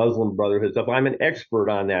ideology, Muslim Brotherhood stuff. I'm an expert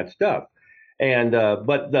on that stuff, and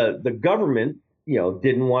but the government,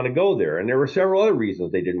 didn't want to go there, and there were several other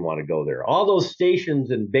reasons they didn't want to go there. All those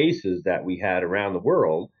stations and bases that we had around the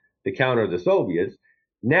world to counter the Soviets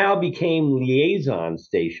now became liaison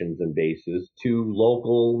stations and bases to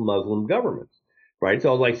local Muslim governments, right?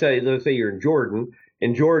 So let's say you're in Jordan.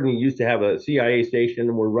 In Jordan, you used to have a CIA station,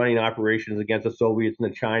 and we're running operations against the Soviets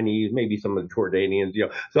and the Chinese, maybe some of the Jordanians,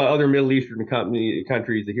 so other Middle Eastern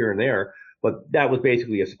countries here and there. But that was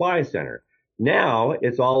basically a spy center. Now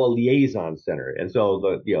it's all a liaison center. And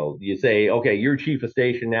so you say, okay, you're chief of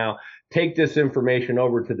station now. Take this information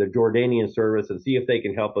over to the Jordanian service and see if they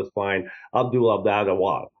can help us find Abdul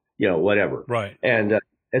Abdallah, whatever. Right. And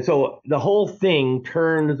so the whole thing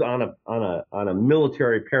turns on a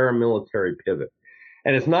military, paramilitary pivot.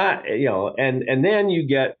 And it's not, and then you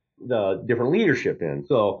get the different leadership in.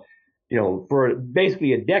 So, for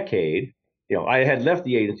basically a decade, I had left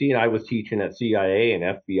the agency and I was teaching at CIA and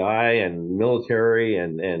FBI and military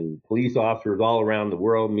and police officers all around the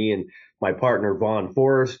world, me and my partner, Vaughn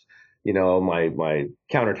Forrest, my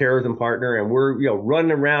counterterrorism partner, and we're,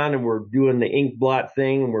 running around and we're doing the ink blot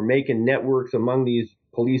thing, and we're making networks among these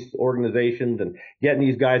police organizations and getting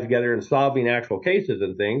these guys together and solving actual cases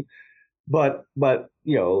and things. But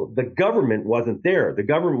the government wasn't there. The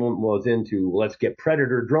government was into, let's get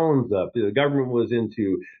Predator drones up. The government was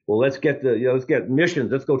into, well, let's get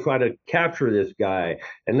missions. Let's go try to capture this guy,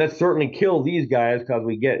 and let's certainly kill these guys because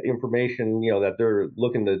we get information, that they're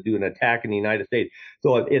looking to do an attack in the United States.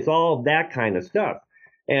 So it's all that kind of stuff.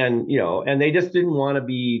 And they just didn't want to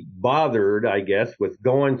be bothered, I guess, with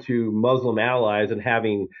going to Muslim allies and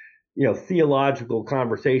having, theological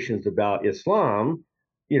conversations about Islam,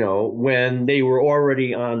 when they were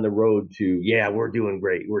already on the road to, we're doing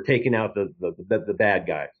great. We're taking out the bad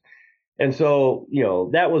guys. And so,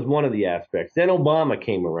 that was one of the aspects. Then Obama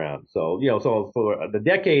came around. So, so for the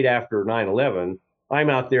decade after 9/11, I'm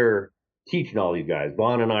out there teaching all these guys.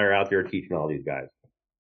 Vaughn and I are out there teaching all these guys.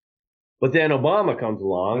 But then Obama comes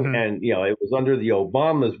along, and, it was under the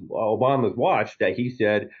Obama's watch that he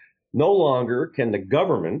said, no longer can the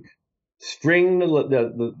government string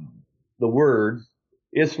the words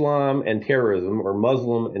Islam and terrorism or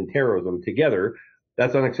Muslim and terrorism together.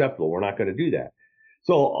 That's unacceptable. We're not going to do that.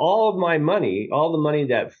 So all of my money, all the money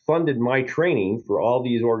that funded my training for all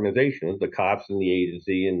these organizations, the cops and the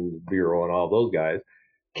agency and the bureau and all those guys,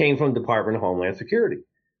 came from the Department of Homeland Security.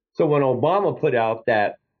 So when Obama put out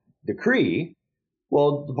that decree,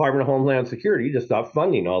 well, the Department of Homeland Security just stopped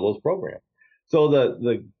funding all those programs. So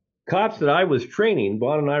the cops that I was training,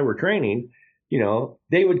 Vaughn and I were training,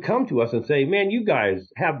 they would come to us and say, "Man, you guys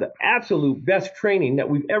have the absolute best training that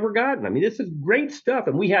we've ever gotten. I mean, this is great stuff."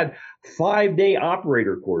 And we had 5-day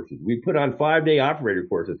operator courses. We put on 5-day operator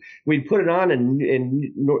courses. We'd put it on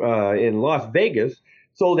in Las Vegas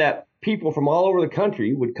so that people from all over the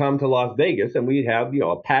country would come to Las Vegas, and we'd have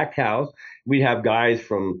a packed house. We'd have guys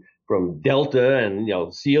from Delta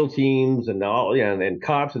and SEAL teams and all and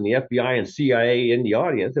cops and the FBI and CIA in the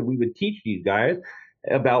audience, and we would teach these guys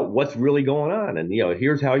about what's really going on. And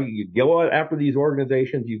here's how you go after these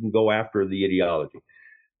organizations. You can go after the ideology.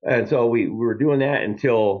 And so we were doing that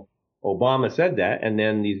until Obama said that, and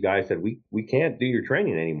then these guys said we can't do your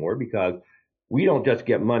training anymore because we don't just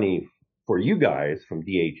get money for you guys from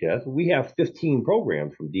DHS. We have 15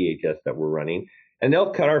 programs from DHS that we're running, and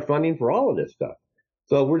they'll cut our funding for all of this stuff.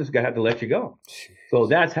 So we're just gonna have to let you go. So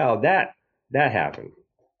that's how that happened.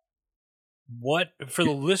 What for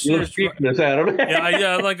the listeners? Adam.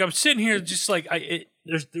 yeah, like I'm sitting here, just like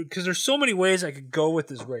there's so many ways I could go with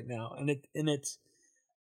this right now, and it's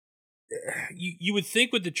you would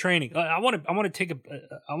think with the training. I want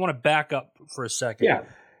to back up for a second,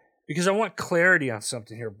 because I want clarity on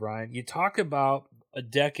something here, Brian. You talk about a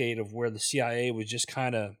decade of where the CIA was just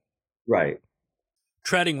kind of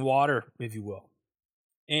treading water, if you will.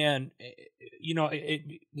 And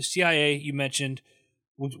the CIA you mentioned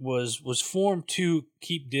was formed to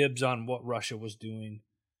keep dibs on what Russia was doing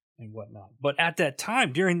and whatnot. But at that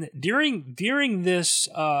time, during this,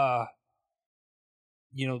 we'll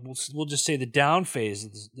just say the down phase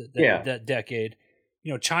of that decade,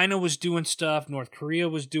 China was doing stuff, North Korea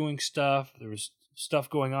was doing stuff. There was stuff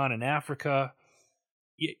going on in Africa.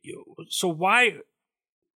 So why?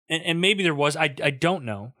 And maybe there was. I don't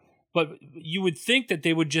know. But you would think that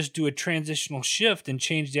they would just do a transitional shift and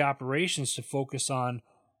change the operations to focus on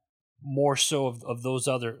more so of those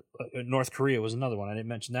other. North Korea was another one. I didn't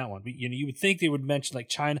mention that one. But you would think they would mention like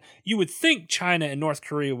China. You would think China and North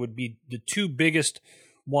Korea would be the two biggest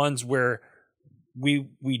ones where we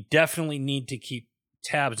definitely need to keep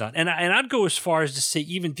tabs on. And I'd go as far as to say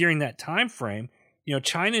even during that time frame,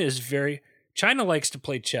 China likes to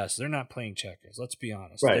play chess. They're not playing checkers. Let's be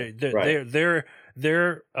honest. Right. There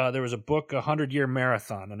was a book, 100-Year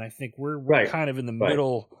Marathon, and I think we're kind of in the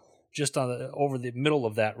middle, just over the middle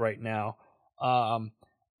of that right now.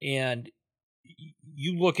 And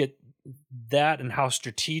you look at that and how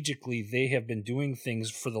strategically they have been doing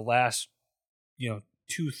things for the last, 2-3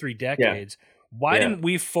 decades. Why didn't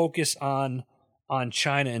we focus on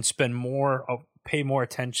China and pay more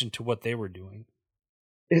attention to what they were doing?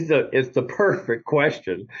 It's the perfect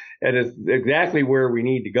question, and it's exactly where we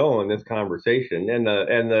need to go in this conversation. And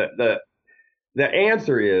the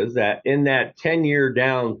answer is that in that 10-year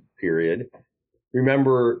down period,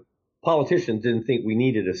 remember, politicians didn't think we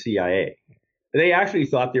needed a CIA. They actually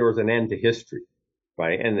thought there was an end to history,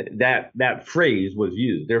 right? And that phrase was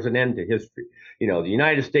used. There's an end to history. The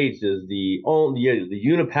United States is the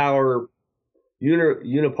unipolar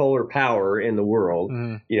power in the world.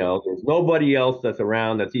 There's nobody else that's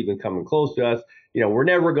around that's even coming close to us. We're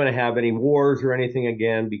never going to have any wars or anything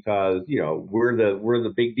again because we're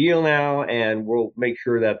the big deal now, and we'll make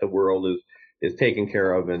sure that the world is taken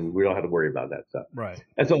care of and we don't have to worry about that stuff. Right.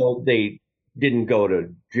 And so they didn't go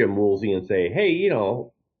to Jim Woolsey and say, "Hey,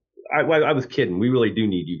 I was kidding. We really do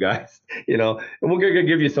need you guys, and we're going to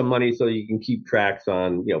give you some money so you can keep tracks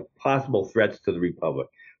on possible threats to the republic."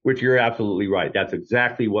 Which you're absolutely right. That's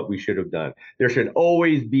exactly what we should have done. There should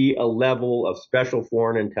always be a level of special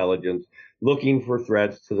foreign intelligence looking for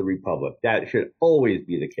threats to the republic. That should always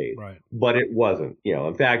be the case. Right. But it wasn't.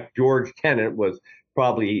 In fact, George Tenet was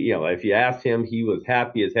probably, if you asked him, he was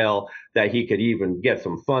happy as hell that he could even get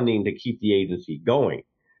some funding to keep the agency going.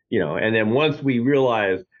 And then once we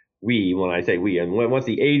realized, when I say we, and once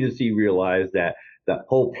the agency realized that the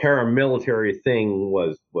whole paramilitary thing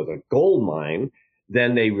was a gold mine,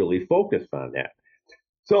 then they really focused on that.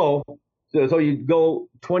 So you go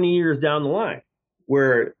 20 years down the line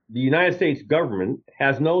where the United States government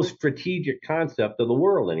has no strategic concept of the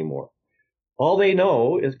world anymore. All they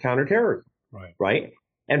know is counterterrorism, right?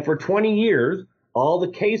 And for 20 years, all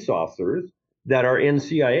the case officers that are in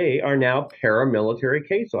CIA are now paramilitary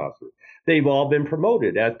case officers. They've all been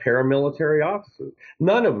promoted as paramilitary officers.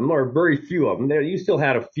 None of them, or very few of them, you still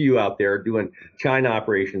had a few out there doing China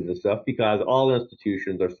operations and stuff because all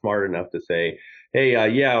institutions are smart enough to say, hey,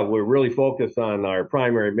 yeah, we're really focused on our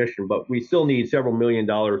primary mission, but we still need several $1 million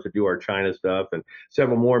to do our China stuff and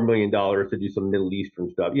several more $1 million to do some Middle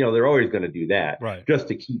Eastern stuff. They're always going to do that Right. just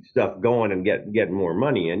to keep stuff going and getting more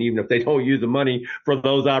money. And even if they don't use the money for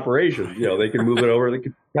those operations, they can move it over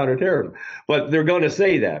to counterterrorism. But they're going to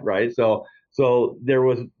say that, right?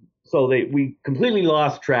 We completely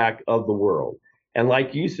lost track of the world. And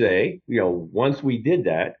like you say, once we did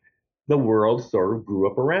that, the world sort of grew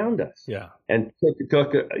up around us, Yeah. and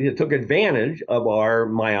took advantage of our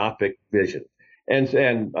myopic vision. And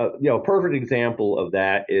perfect example of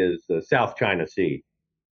that is the South China Sea.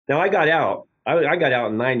 Now I got out. I got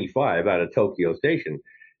out in '95 out of Tokyo Station,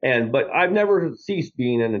 but I've never ceased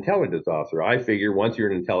being an intelligence officer. I figure once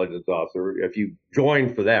you're an intelligence officer, if you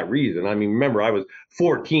join for that reason, I mean, remember I was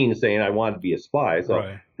 14 saying I wanted to be a spy, so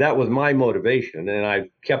Right. that was my motivation, and I've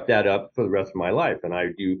kept that up for the rest of my life. And I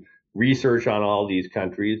do research on all these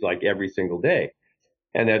countries like every single day,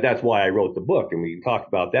 and that's why I wrote the book, and we can talk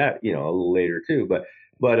about that, a little later too.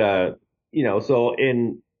 So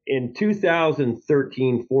in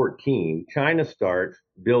 2013-14, China starts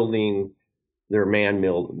building their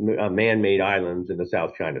man-made islands in the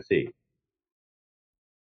South China Sea.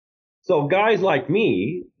 So guys like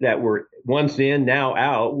me that were once in, now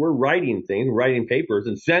out, we're writing papers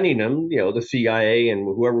and sending them, the CIA and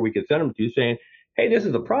whoever we could send them to, saying, hey, this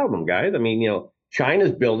is a problem, guys. I mean,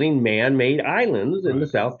 China's building man-made islands in the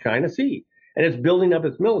South China Sea, and it's building up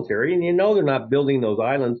its military. And they're not building those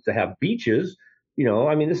islands to have beaches.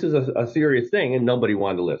 I mean, this is a serious thing, and nobody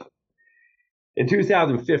wanted to listen. In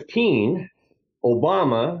 2015,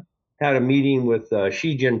 Obama had a meeting with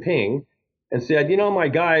Xi Jinping and said, my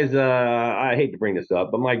guys, I hate to bring this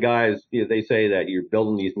up, but my guys, they say that you're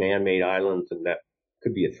building these man-made islands and that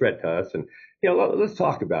could be a threat to us. And, let's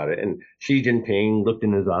talk about it. And Xi Jinping looked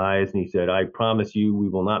in his eyes and he said, I promise you we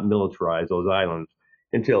will not militarize those islands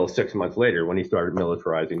until 6 months later when he started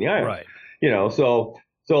militarizing the islands. Right.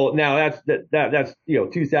 So now that's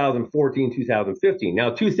 2014, 2015.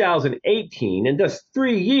 Now 2018, in just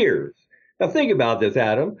 3 years. Now think about this,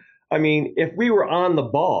 Adam. I mean, if we were on the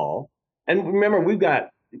ball, and remember we've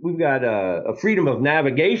got a freedom of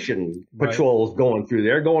navigation patrols going through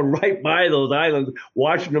there, going right by those islands,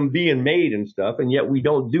 watching them being made and stuff, and yet we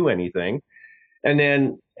don't do anything. And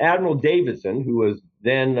then Admiral Davidson, who was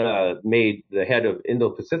then made the head of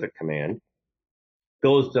Indo-Pacific Command,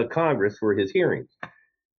 goes to Congress for his hearings.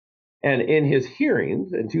 And in his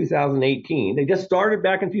hearings in 2018, they just started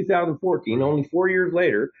back in 2014, only 4 years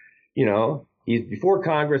later, he's before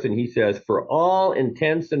Congress and he says, for all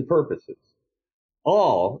intents and purposes,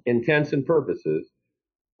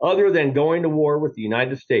 other than going to war with the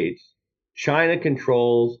United States, China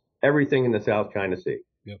controls everything in the South China Sea.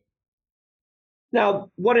 Yep. Now,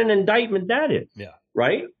 what an indictment that is. Yeah.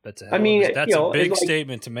 Right? That's a big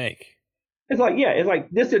statement to make. It's like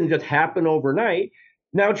this didn't just happen overnight.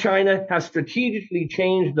 Now China has strategically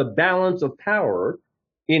changed the balance of power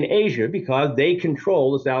in Asia because they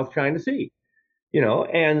control the South China Sea,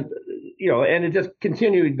 and it just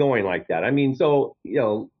continued going like that. I mean, so,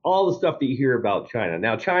 all the stuff that you hear about China.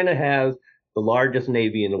 Now, China has the largest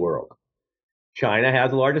navy in the world. China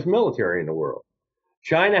has the largest military in the world.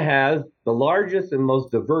 China has the largest and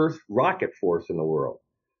most diverse rocket force in the world.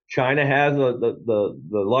 China has the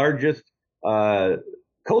largest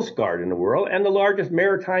Coast Guard in the world, and the largest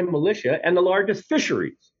maritime militia, and the largest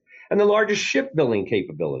fisheries, and the largest shipbuilding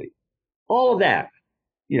capability. All of that,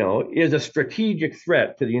 is a strategic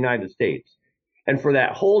threat to the United States. And for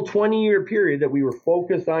that whole 20-year period that we were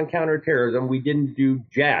focused on counterterrorism, we didn't do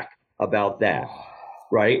jack about that,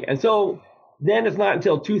 right? And so then it's not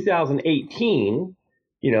until 2018,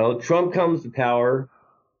 Trump comes to power,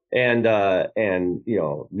 and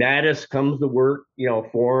Mattis comes to work,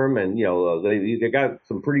 for him, and they got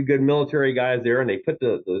some pretty good military guys there, and they put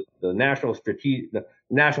the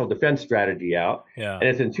national defense strategy out. Yeah. And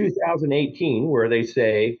it's in 2018 where they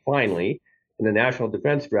say finally in the national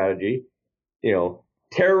defense strategy,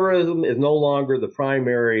 terrorism is no longer the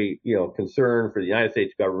primary concern for the United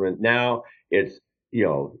States government. Now it's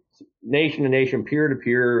nation to nation, peer to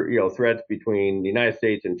peer threats between the United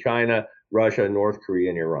States and China, Russia, North Korea,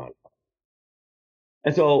 and Iran.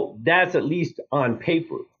 And so that's at least on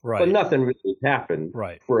paper, but nothing really happened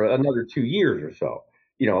for another 2 years or so.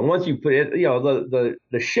 And once you put it,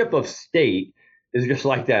 the ship of state is just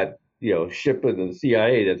like that, ship of the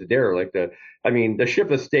CIA that's derelict. The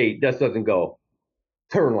ship of state just doesn't go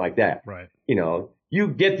turn like that. Right. You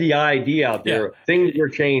get the idea out there. Yeah. Things are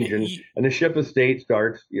changing, and the ship of state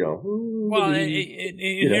starts, Well,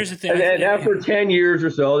 here's the thing. And after 10 years or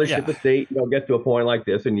so, the ship of state, gets to a point like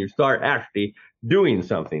this, and you start actually doing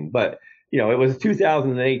something. But it was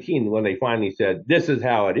 2018 when they finally said, this is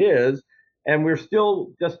how it is. And we're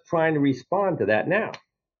still just trying to respond to that now.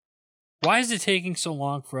 Why is it taking so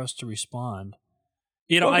long for us to respond?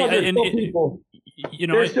 There's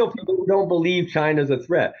still people who don't believe China's a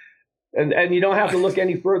threat. And you don't have to look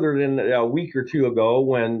any further than a week or two ago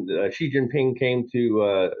when Xi Jinping came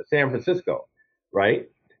to San Francisco, right?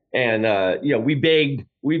 And we've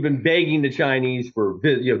been begging the Chinese for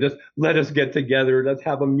just let us get together, let's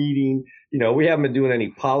have a meeting. We haven't been doing any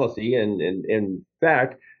policy, and in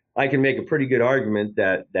fact, I can make a pretty good argument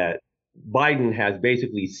that Biden has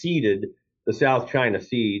basically ceded the South China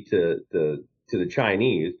Sea to the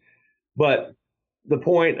Chinese. But the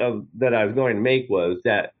point that I was going to make was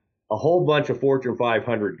that a whole bunch of Fortune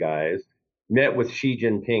 500 guys met with Xi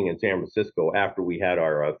Jinping in San Francisco after we had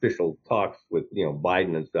our official talks with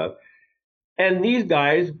Biden and stuff, and these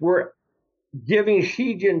guys were giving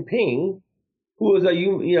Xi Jinping, who is a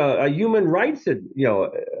human rights a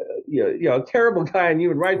terrible guy in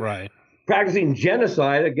human rights, right, practicing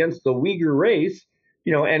genocide against the Uyghur race,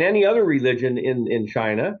 and any other religion in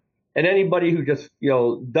China, and anybody who just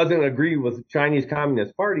doesn't agree with Chinese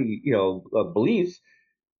Communist Party beliefs,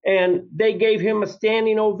 and they gave him a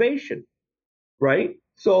standing ovation. Right?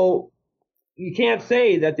 So you can't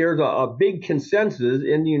say that there's a big consensus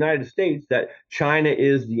in the United States that China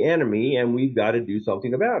is the enemy and we've got to do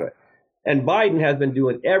something about it. And Biden has been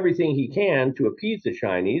doing everything he can to appease the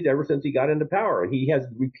Chinese ever since he got into power. He has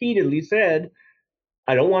repeatedly said,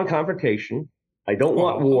 I don't want confrontation. I don't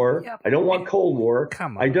want war. I don't want Cold War.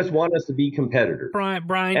 Come on. I just want us to be competitors. Brian,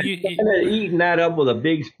 you're eating that up with a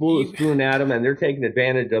big spoon at them, and they're taking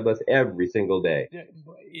advantage of us every single day.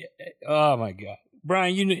 Oh my God,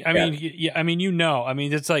 Brian!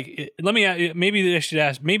 It's like, let me. Maybe I should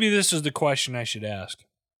ask. Maybe this is the question I should ask.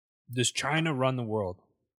 Does China run the world?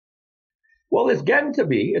 Well, it's getting to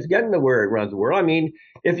where it runs the world. I mean,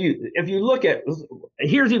 if you look at,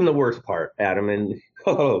 here's even the worst part, Adam, and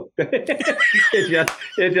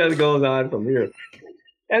it just goes on from here.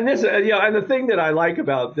 And this, and the thing that I like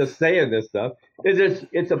about just saying this stuff is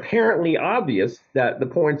it's apparently obvious that the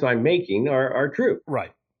points I'm making are true.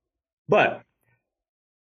 Right. But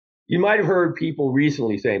you might have heard people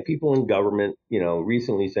in government,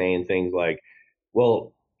 recently saying things like,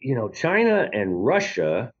 well, China and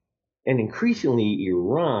Russia and increasingly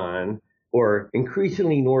Iran or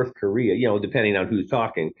increasingly North Korea, depending on who's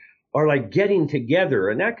talking, are like getting together,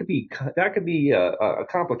 and that could be a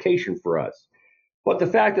complication for us. But the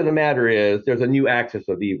fact of the matter is, there's a new axis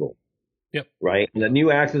of evil. Yep. Right, and the new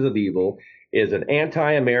axis of evil is an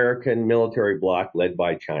anti-American military bloc led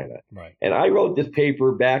by China. Right. And I wrote this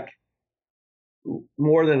paper back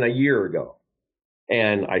more than a year ago,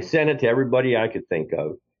 and I sent it to everybody I could think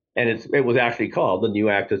of. And it was actually called The New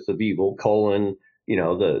Axis of Evil,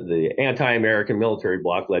 the anti-American military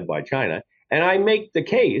bloc led by China. And I make the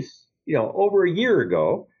case, over a year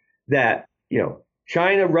ago that,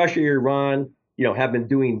 China, Russia, Iran, have been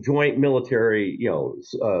doing joint military,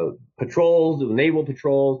 patrols, naval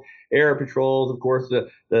patrols, air patrols. Of course,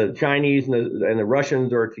 the Chinese and the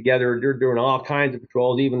Russians are together. They're doing all kinds of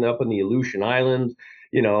patrols, even up in the Aleutian Islands,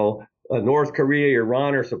 North Korea,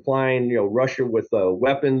 Iran are supplying, Russia with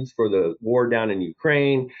weapons for the war down in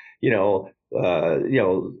Ukraine, and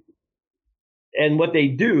what they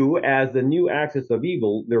do as the new axis of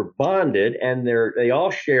evil, they're bonded and they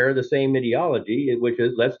all share the same ideology, which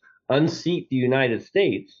is let's unseat the United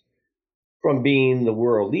States from being the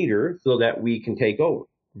world leader so that we can take over.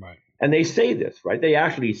 Right. And they say this, right? They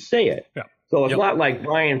actually say it. Yeah. So it's not like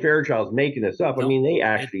Brian Fairchild's making this up. I mean, they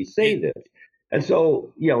actually say this. And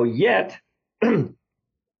so, yet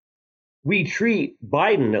we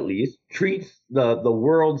Biden at least treats the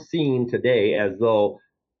world scene today as though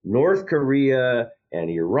North Korea and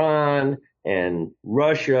Iran and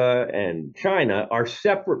Russia and China are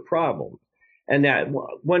separate problems. And that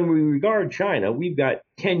when we regard China, we've got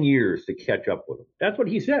 10 years to catch up with them. That's what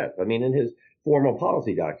he says, in his formal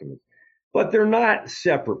policy documents. But they're not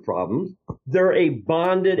separate problems. They're a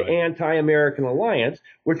bonded anti-American alliance,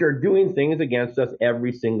 which are doing things against us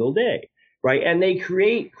every single day, right? And they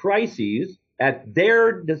create crises on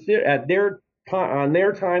their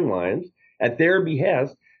timelines, at their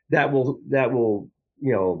behest, that will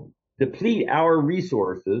deplete our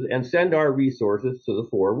resources and send our resources to the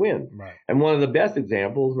four winds. Right. And one of the best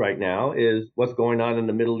examples right now is what's going on in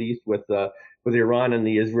the Middle East with Iran and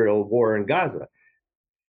the Israel war in Gaza.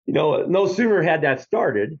 No sooner had that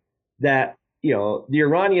started that, the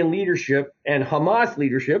Iranian leadership and Hamas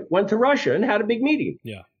leadership went to Russia and had a big meeting.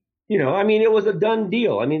 Yeah. It was a done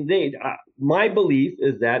deal. My belief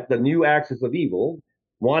is that the new axis of evil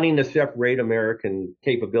wanting to separate American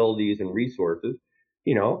capabilities and resources,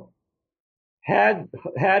 you know, had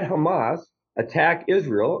Hamas attack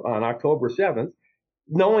Israel on October 7th,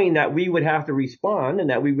 knowing that we would have to respond and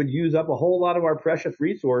that we would use up a whole lot of our precious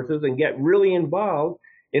resources and get really involved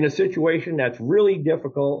in a situation that's really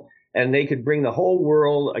difficult, and they could bring the whole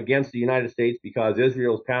world against the United States because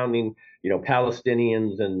Israel's pounding,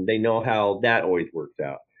 Palestinians, and they know how that always works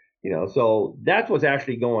out. So that's what's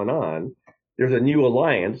actually going on. There's a new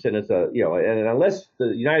alliance, and and unless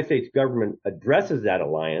the United States government addresses that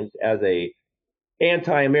alliance as a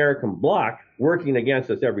anti-American bloc working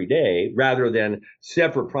against us every day, rather than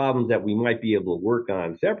separate problems that we might be able to work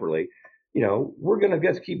on separately, we're going to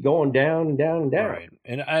just keep going down and down and down. Right.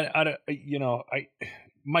 And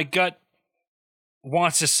my gut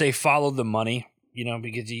wants to say follow the money,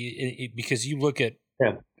 because you look at,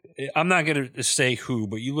 I'm not going to say who,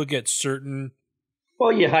 but you look at certain.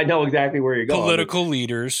 Well, yeah, I know exactly where you're going. Political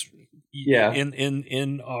leaders. Yeah.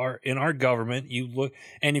 In our government, you look,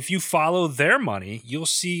 and if you follow their money, you'll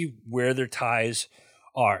see where their ties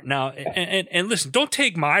are. Now, and listen, don't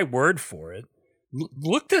take my word for it.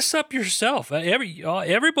 Look this up yourself.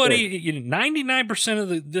 Everybody, 99%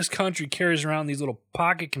 of this country carries around these little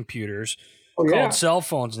pocket computers called cell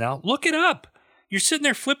phones now. Look it up. You're sitting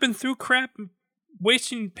there flipping through crap,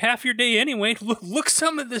 wasting half your day anyway. Look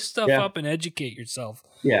some of this stuff up and educate yourself.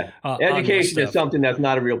 Yeah, education is something that's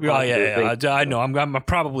not a real problem. Thing. I know. I'm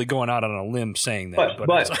probably going out on a limb saying that.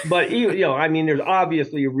 But there's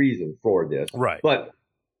obviously a reason for this. Right. But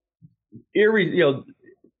even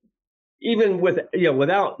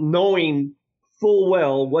without knowing full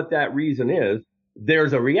well what that reason is,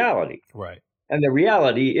 there's a reality. Right. And the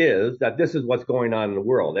reality is that this is what's going on in the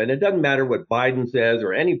world. And it doesn't matter what Biden says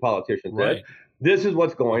or any politician says. Right. This is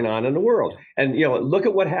what's going on in the world. And, look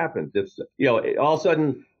at what happens. If, all of a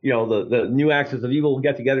sudden, the new axis of evil will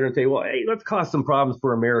get together and say, well, hey, let's cause some problems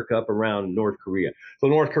for America up around North Korea. So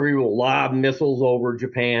North Korea will lob missiles over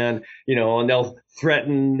Japan, and they'll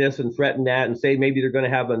threaten this and threaten that and say maybe they're going to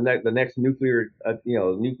have the next nuclear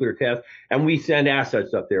test. And we send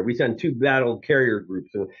assets up there. We send 2 battle carrier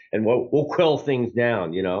groups and we'll quell things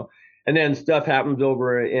down, And then stuff happens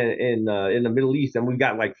over in the Middle East, and we've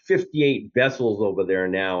got like 58 vessels over there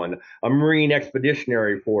now, and a Marine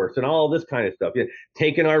Expeditionary Force, and all this kind of stuff.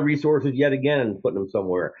 Taking our resources yet again and putting them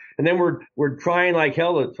somewhere. And then we're trying like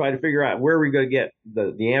hell to try to figure out where we're going to get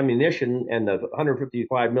the ammunition and the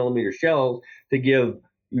 155 millimeter shells to give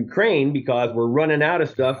Ukraine, because we're running out of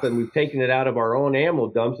stuff, and we've taken it out of our own ammo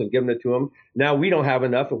dumps and given it to them. Now we don't have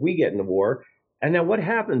enough if we get into war. And then what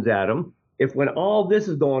happens, Adam? If when all this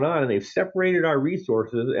is going on and they've separated our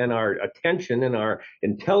resources and our attention and our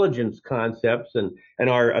intelligence concepts and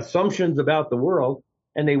our assumptions about the world,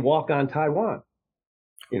 and they walk on Taiwan.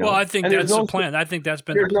 Well, I think that's the plan. I think that's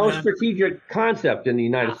been the plan. There's no strategic concept in the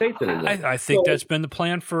United States anymore. I think that's been the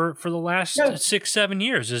plan for the last 6-7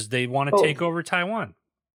 years, is they want to take over Taiwan.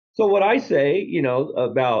 So what I say,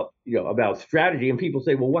 about strategy, and people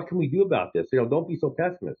say, well, what can we do about this? Don't be so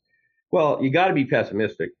pessimistic. Well, you got to be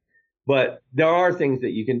pessimistic. But there are things that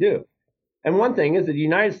you can do. And one thing is that the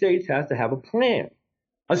United States has to have a plan,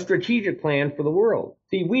 a strategic plan for the world.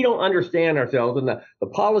 See, we don't understand ourselves, and the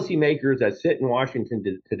policymakers that sit in Washington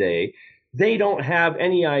today, they don't have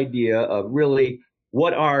any idea of really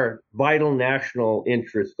what our vital national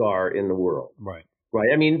interests are in the world. Right. Right.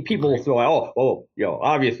 I mean, people will throw out,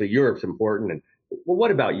 obviously Europe's important. And well, what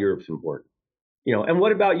about Europe's important? And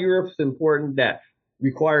what about Europe's important that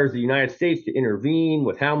requires the United States to intervene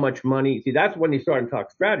with how much money? See, that's when you start to talk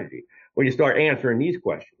strategy, when you start answering these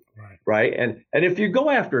questions, right? And if you go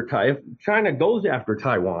after if China goes after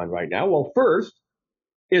Taiwan right now, well, first,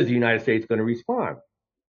 is the United States going to respond?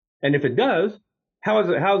 And if it does, how is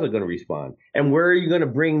it going to respond? And where are you going to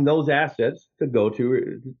bring those assets to go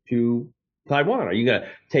to Taiwan? Are you going to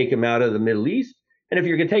take them out of the Middle East? And if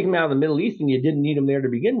you're going to take them out of the Middle East and you didn't need them there to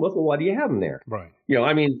begin with, well, why do you have them there? Right.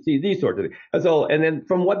 See, these sorts of things. And then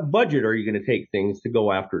from what budget are you going to take things to go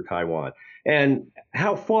after Taiwan? And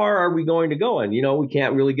how far are we going to go? And, we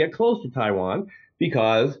can't really get close to Taiwan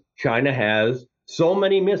because China has so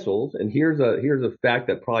many missiles. And here's a fact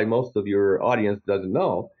that probably most of your audience doesn't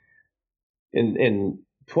know. In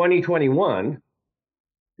 2021,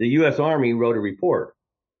 the U.S. Army wrote a report.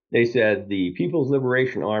 They said the People's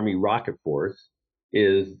Liberation Army Rocket Force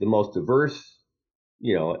is the most diverse,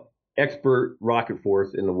 expert rocket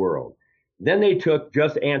force in the world. Then they took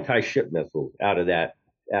just anti-ship missiles out of that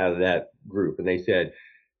group, and they said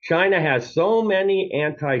China has so many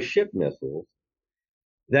anti-ship missiles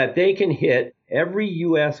that they can hit every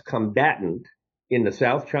U.S. combatant in the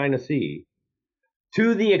South China Sea,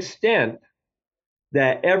 to the extent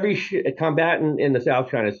that every combatant in the South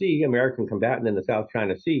China Sea, American combatant in the South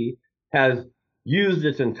China Sea, has used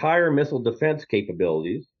its entire missile defense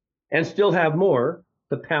capabilities and still have more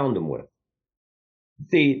to pound them with.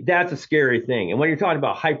 See, that's a scary thing. And when you're talking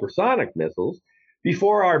about hypersonic missiles,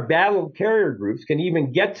 before our battle carrier groups can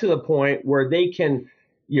even get to the point where they can,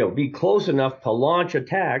 be close enough to launch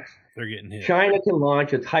attacks, they're getting hit. China can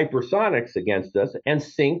launch its hypersonics against us and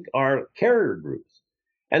sink our carrier groups.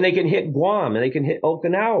 And they can hit Guam and they can hit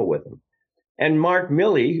Okinawa with them. And Mark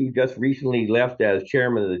Milley, who just recently left as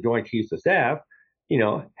chairman of the Joint Chiefs of Staff,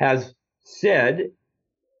 has said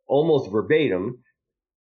almost verbatim,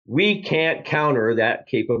 we can't counter that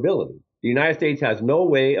capability. The United States has no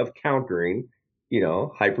way of countering,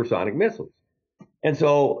 hypersonic missiles. And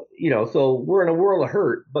so, so we're in a world of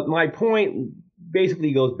hurt. But my point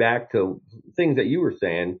basically goes back to things that you were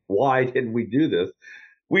saying. Why didn't we do this?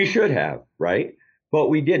 We should have, right? But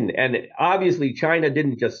we didn't. And obviously, China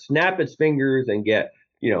didn't just snap its fingers and get,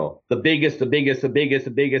 the biggest, the biggest, the biggest,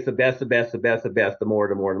 the biggest, the best, the best, the best, the best, the more,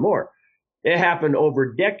 the more, the more. It happened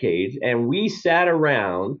over decades. And we sat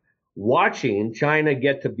around watching China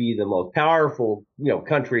get to be the most powerful,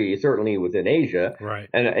 country, certainly within Asia, right,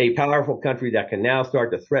 and a powerful country that can now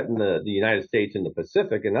start to threaten the United States in the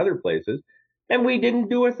Pacific and other places. And we didn't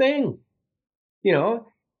do a thing,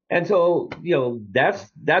 And so,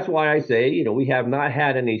 that's why I say, we have not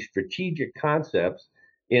had any strategic concepts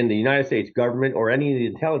in the United States government or any of the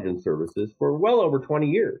intelligence services for well over 20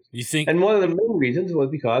 years. You think? And one of the main reasons was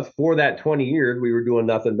because for that 20 years, we were doing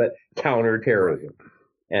nothing but counterterrorism. Right.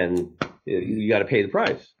 And you got to pay the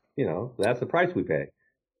price. That's the price we pay.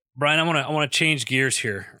 Brian, I want to change gears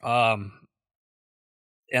here. And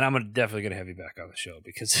I'm definitely going to have you back on the show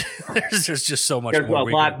because there's just so much more. There's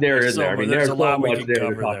a lot there, isn't there? I mean, there's a lot we can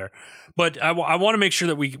cover there. But I want to make sure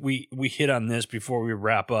that we hit on this before we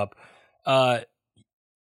wrap up.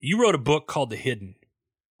 You wrote a book called The Hidden.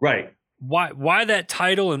 Right. Why that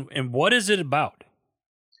title and what is it about?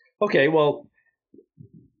 Okay, well,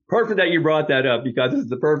 perfect that you brought that up because this is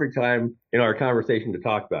the perfect time in our conversation to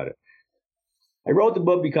talk about it. I wrote the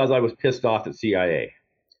book because I was pissed off at CIA.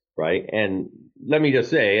 Right. And let me just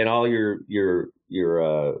say, and all your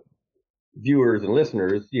viewers and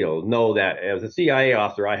listeners, know that as a CIA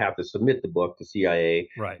officer, I have to submit the book to CIA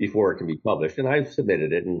before it can be published. And I've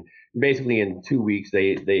submitted it. And basically in 2 weeks,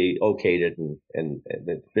 they okayed it and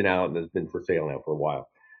it's been out and it's been for sale now for a while.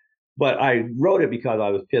 But I wrote it because I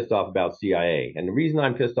was pissed off about CIA. And the reason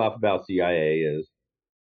I'm pissed off about CIA is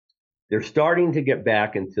they're starting to get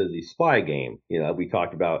back into the spy game, we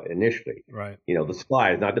talked about initially. Right. The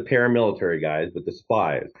spies, not the paramilitary guys, but the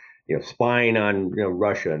spies, spying on,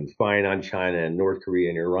 Russia and spying on China and North Korea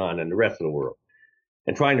and Iran and the rest of the world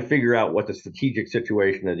and trying to figure out what the strategic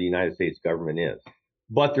situation of the United States government is.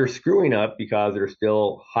 But they're screwing up because they're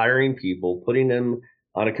still hiring people, putting them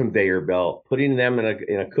on a conveyor belt, putting them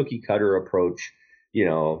in a cookie cutter approach,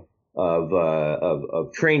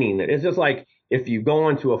 of training. It's just like, if you go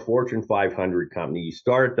into a Fortune 500 company, you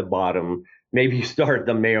start at the bottom, maybe you start at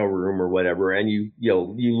the mailroom or whatever, and you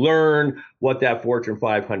learn what that Fortune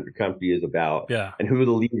 500 company is about, and who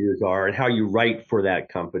the leaders are, and how you write for that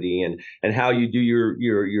company, and how you do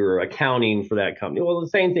your accounting for that company. Well, the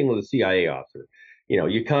same thing with a CIA officer.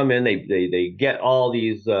 You come in, they get all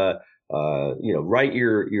these, write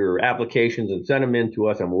your applications and send them in to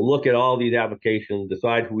us, and we'll look at all these applications,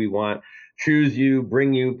 decide who we want, choose you,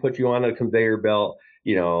 bring you, put you on a conveyor belt,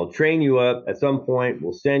 train you up. At some point,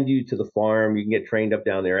 we'll send you to the farm. You can get trained up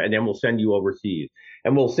down there, and then we'll send you overseas.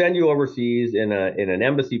 And we'll send you overseas in an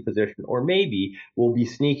embassy position, or maybe we'll be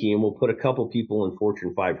sneaky and we'll put a couple people in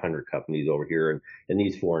Fortune 500 companies over here in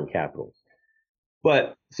these foreign capitals.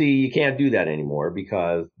 But see, you can't do that anymore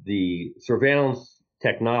because the surveillance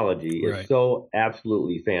technology is so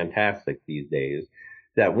absolutely fantastic these days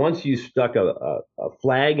that once you stuck a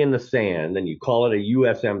flag in the sand and you call it a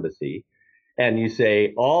U.S. embassy and you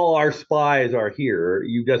say, all our spies are here,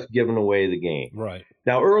 you've just given away the game. Right.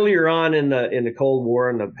 Now, earlier on in the Cold War,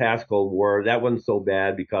 in the past Cold War, that wasn't so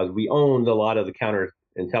bad because we owned a lot of the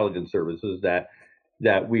counterintelligence services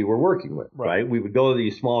that we were working with, right? We would go to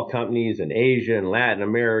these small companies in Asia and Latin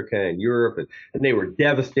America and Europe, and they were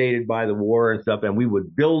devastated by the war and stuff, and we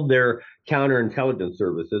would build their counterintelligence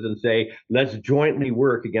services and say, let's jointly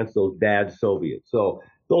work against those bad Soviets. So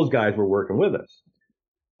those guys were working with us.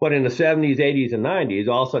 But in the 70s, 80s, and 90s,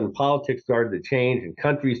 all of a sudden politics started to change and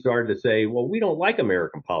countries started to say, well, we don't like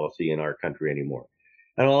American policy in our country anymore.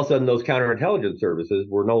 And all of a sudden those counterintelligence services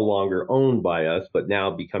were no longer owned by us, but now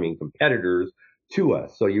becoming competitors to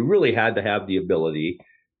us. So you really had to have the ability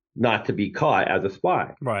not to be caught as a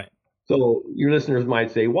spy. Right. So your listeners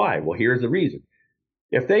might say, why? Well, here's the reason.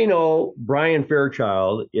 If they know Brian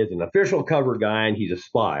Fairchild is an official cover guy and he's a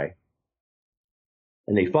spy,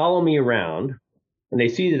 and they follow me around and they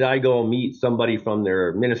see that I go meet somebody from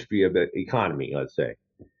their Ministry of Economy, let's say,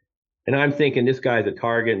 and I'm thinking this guy's a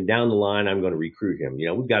target, and down the line I'm going to recruit him.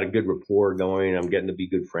 We've got a good rapport going. I'm getting to be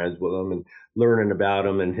good friends with him and learning about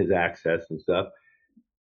him and his access and stuff.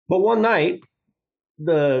 But one night,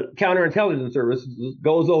 the counterintelligence service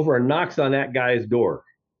goes over and knocks on that guy's door.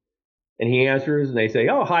 And he answers, and they say,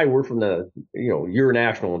 "Oh, hi, we're from the, your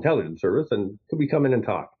National Intelligence Service, and could we come in and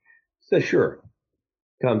talk?" He says, "Sure."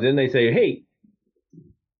 Comes in, they say, "Hey,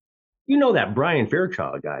 you know that Brian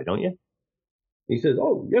Fairchild guy, don't you?" He says,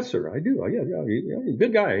 "Oh, yes, sir, I do. Yeah, he's a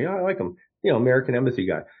good guy. Yeah, I like him. American Embassy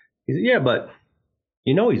guy." He said, "Yeah, but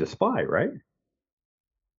he's a spy, right?"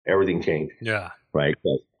 Everything changed. Yeah. Right.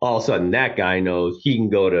 Because all of a sudden that guy knows he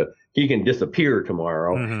can disappear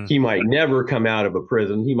tomorrow. Mm-hmm. He might never come out of a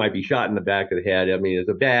prison. He might be shot in the back of the head. I mean, it's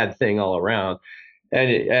a bad thing all around.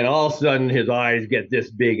 And all of a sudden his eyes get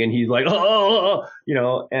this big and he's like, oh,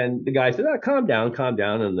 and the guy said, "Oh, calm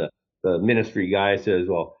down. And the ministry guy says,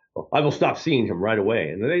 well, I will stop seeing him right away."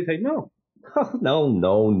 And they say, "No,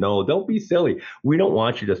 no, don't be silly. We don't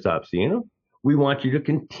want you to stop seeing him. We want you to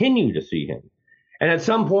continue to see him. And at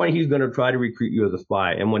some point, he's going to try to recruit you as a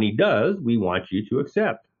spy. And when he does, we want you to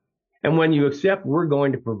accept. And when you accept, we're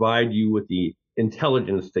going to provide you with the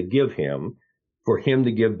intelligence to give him, for him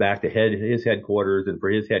to give back to his headquarters, and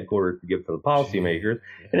for his headquarters to give to the policymakers.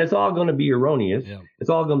 And it's all going to be erroneous. Yeah.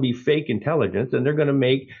 It's all going to be fake intelligence. And they're going to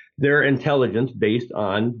make their intelligence based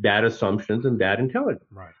on bad assumptions and bad intelligence.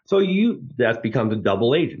 Right. So that becomes a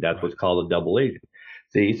double agent. That's what's called a double agent.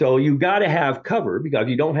 See, so you've got to have cover, because if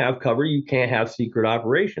you don't have cover, you can't have secret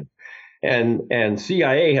operations. And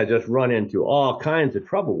CIA has just run into all kinds of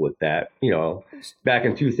trouble with that. Back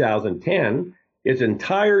in 2010, its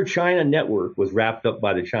entire China network was wrapped up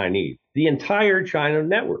by the Chinese, the entire China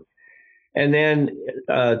network. And then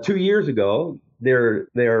 2 years ago, their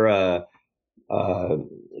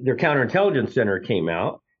counterintelligence center came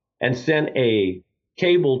out and sent a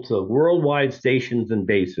cable to worldwide stations and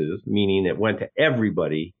bases, meaning it went to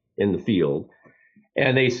everybody in the field.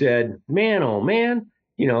 And they said, "Man, oh man,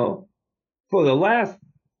 for the last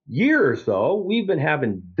year or so, we've been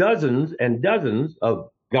having dozens and dozens of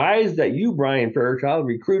guys that you, Brian Fairchild,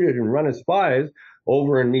 recruited and run as spies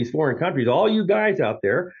over in these foreign countries. All you guys out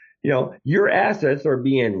there, your assets are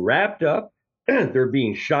being wrapped up. They're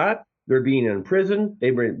being shot. They're being imprisoned.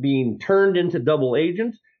 They're being turned into double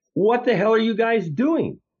agents. What the hell are you guys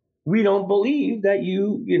doing? We don't believe that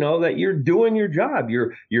that you're doing your job.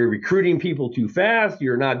 You're recruiting people too fast.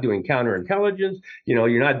 You're not doing counterintelligence.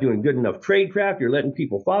 You're not doing good enough tradecraft. You're letting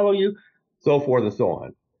people follow you, so forth and so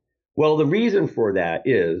on." Well, the reason for that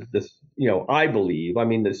is this, I believe,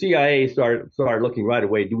 the CIA started looking right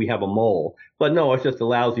away, do we have a mole? But no, it's just a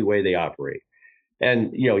lousy way they operate.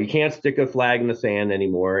 And, you can't stick a flag in the sand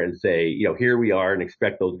anymore and say, here we are, and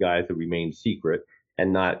expect those guys to remain secret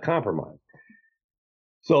and not compromise.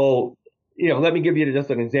 So, let me give you just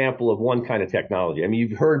an example of one kind of technology.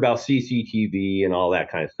 You've heard about CCTV and all that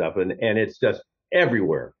kind of stuff, and it's just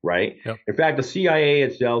everywhere, right? Yep. In fact, the CIA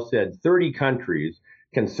itself said 30 countries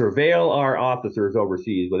can surveil our officers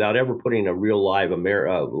overseas without ever putting a real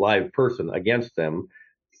live person against them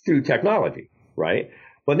through technology, right?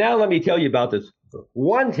 But now let me tell you about this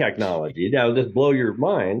one technology that will just blow your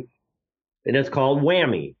mind, and it's called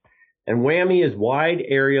WAMI. And WAMI is Wide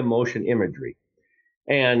Area Motion Imagery.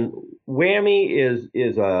 And WAMI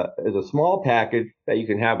is a small package that you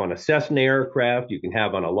can have on a Cessna aircraft, you can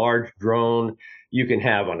have on a large drone, you can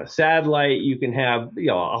have on a satellite, you can have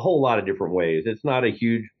a whole lot of different ways. It's not a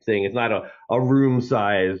huge thing. It's not a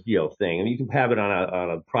room-sized thing. And you can have it on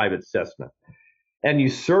a private Cessna. And you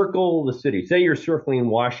circle the city. Say you're circling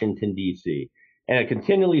Washington, D.C., and it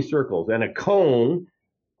continually circles, and a cone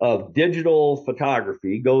of digital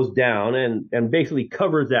photography goes down and basically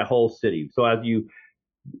covers that whole city. So as you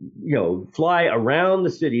fly around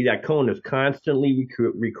the city, that cone is constantly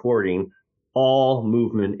recording all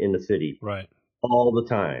movement in the city. Right. All the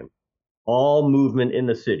time. All movement in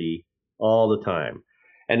the city all the time.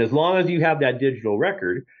 And as long as you have that digital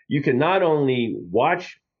record, you can not only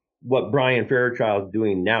watch what Brian Fairchild is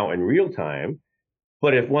doing now in real time,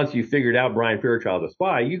 but if once you figured out Brian Fairchild is a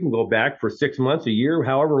spy, you can go back for 6 months, a year,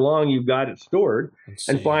 however long you've got it stored,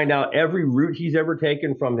 and find out every route he's ever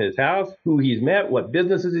taken from his house, who he's met, what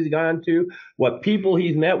businesses he's gone to, what people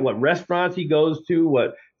he's met, what restaurants he goes to,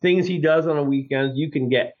 what things he does on the weekends. You can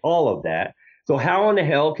get all of that. So how in the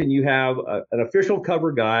hell can you have an official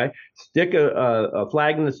cover guy stick a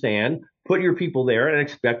flag in the sand, put your people there, and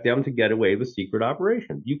expect them to get away with secret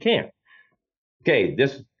operations? You can't. Okay,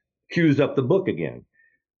 this cues up the book again.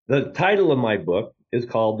 The title of my book is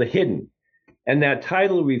called The Hidden, and that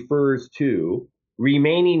title refers to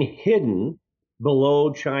remaining hidden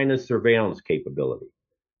below China's surveillance capability.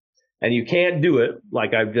 And you can't do it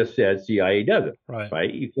like I've just said, CIA does it,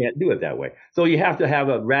 right? You can't do it that way. So you have to have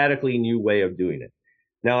a radically new way of doing it.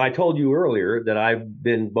 Now, I told you earlier that I've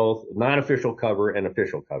been both non-official cover and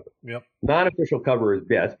official cover. Yep. Non-official cover is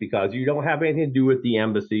best because you don't have anything to do with the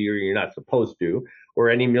embassy, or you're not supposed to,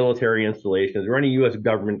 or any military installations or any U.S.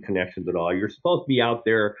 government connections at all. You're supposed to be out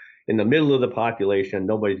there in the middle of the population.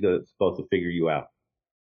 Nobody's supposed to figure you out.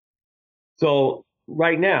 So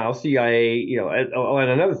right now, CIA, and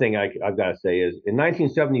another thing I've got to say is in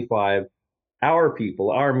 1975, our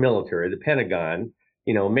people, our military, the Pentagon,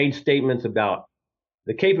 made statements about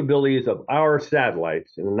the capabilities of our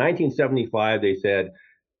satellites. And in 1975, they said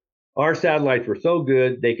our satellites were so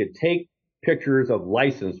good they could take pictures of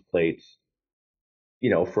license plates,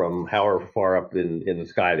 from however far up in the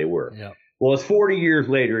sky they were. Yeah. Well, it's 40 years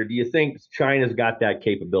later. Do you think China's got that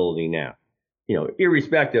capability now?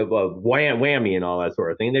 Irrespective of whammy and all that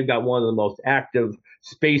sort of thing, they've got one of the most active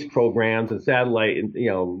space programs and satellite,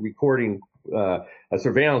 recording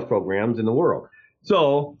surveillance programs in the world.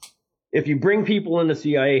 So if you bring people into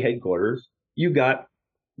CIA headquarters, you got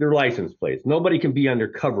their license plates. Nobody can be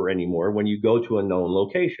undercover anymore when you go to a known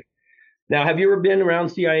location. Now, have you ever been around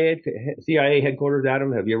CIA headquarters,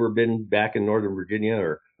 Adam? Have you ever been back in Northern Virginia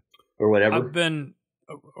or whatever? I've been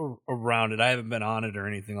around it. I haven't been on it or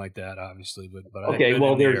anything like that, obviously, but okay.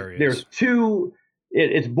 Well, there's two.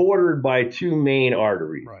 It's bordered by two main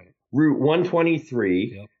arteries. Right. Route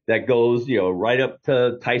 123 Yep. that goes, right up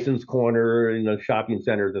to Tyson's Corner and the shopping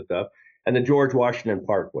centers and stuff, and the George Washington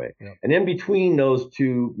Parkway. Yep. And in between those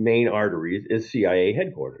two main arteries is CIA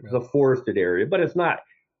headquarters. Yep. It's a forested area, but it's not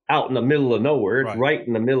out in the middle of nowhere. It's right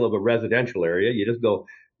in the middle of a residential area. You just go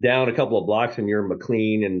down a couple of blocks and you're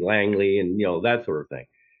McLean and Langley and that sort of thing.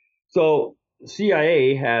 So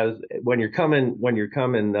CIA has, when you're coming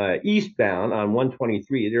eastbound on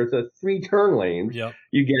 123, there's a 3 turn lanes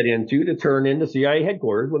you get into to turn into CIA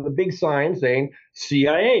headquarters with a big sign saying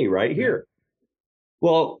CIA right here.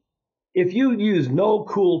 Well, if you use no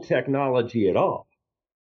cool technology at all,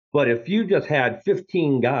 but if you just had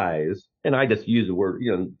 15 guys, and I just use the word,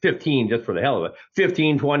 15 just for the hell of it,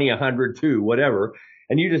 15, 20, 100, 2, whatever,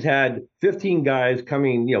 and you just had 15 guys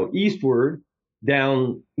coming, eastward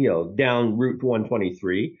down Route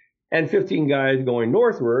 123, and 15 guys going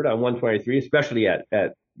northward on 123, especially at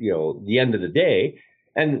the end of the day,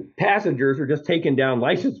 and passengers are just taking down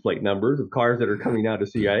license plate numbers of cars that are coming out of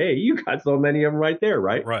CIA. You got so many of them right there,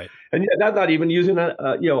 right? Right. And that's not even using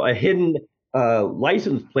a hidden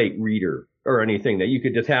license plate reader or anything that you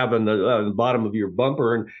could just have on the bottom of your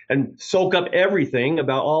bumper and soak up everything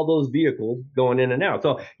about all those vehicles going in and out.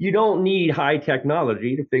 So you don't need high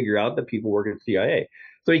technology to figure out that people work at CIA.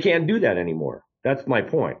 So you can't do that anymore. That's my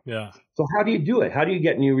point. Yeah. So how do you do it? How do you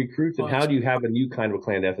get new recruits, and how do you have a new kind of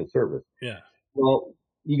clandestine service? Yeah. Well,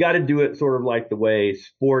 you got to do it sort of like the way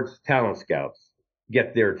sports talent scouts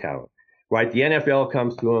get their talent, right? The NFL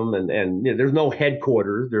comes to them, and there's no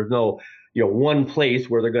headquarters. There's no one place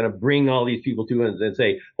where they're going to bring all these people to and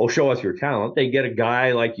say, oh, show us your talent. They get a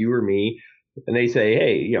guy like you or me, and they say,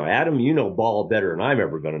 hey, Adam, ball better than I'm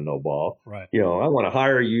ever going to know ball. Right. I want to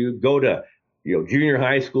hire you. Go to junior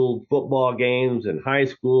high school football games and high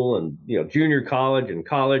school and junior college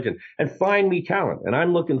and find me talent. And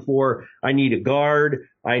I'm looking for, I need a guard,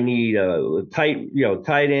 I need a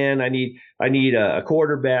tight end, I need a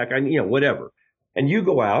quarterback, whatever. And you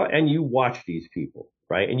go out and you watch these people,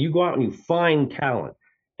 right? And you go out and you find talent.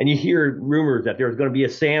 And you hear rumors that there's going to be a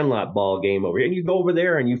Sandlot ball game over here. And you go over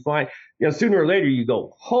there and you find, sooner or later you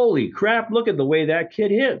go, holy crap, look at the way that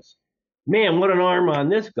kid hits. Man, what an arm on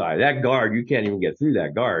this guy. That guard, you can't even get through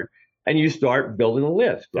that guard. And you start building a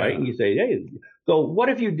list, right? Yeah. And you say, hey, so what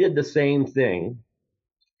if you did the same thing?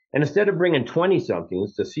 And instead of bringing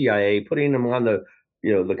 20-somethings to CIA, putting them on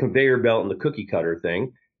the conveyor belt and the cookie cutter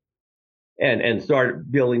thing, and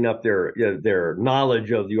start building up their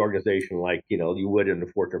knowledge of the organization like, you would in the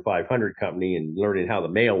Fortune 500 company and learning how the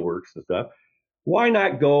mail works and stuff. Why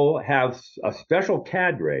not go have a special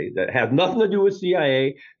cadre that has nothing to do with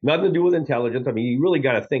CIA, nothing to do with intelligence? I mean, you really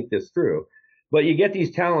got to think this through. But you get these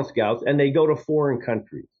talent scouts and they go to foreign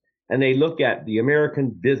countries and they look at the American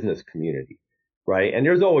business community, right? And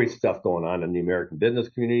there's always stuff going on in the American business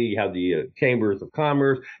community. You have the chambers of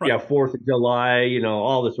commerce, right. You have 4th of July,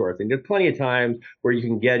 all this sort of thing. There's plenty of times where you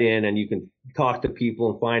can get in and you can talk to people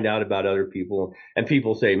and find out about other people. And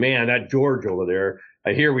people say, man, that George over there,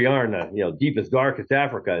 here we are in the deepest, darkest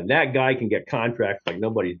Africa, and that guy can get contracts like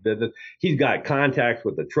nobody's business. He's got contacts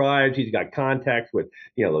with the tribes. He's got contacts with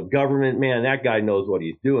the government. Man, that guy knows what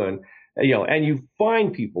he's doing. And you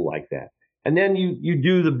find people like that. And then you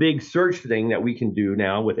do the big search thing that we can do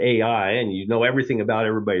now with AI, and you know everything about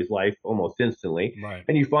everybody's life almost instantly. Right.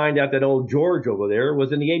 And you find out that old George over there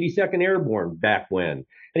was in the 82nd Airborne back when,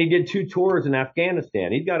 and he did 2 tours in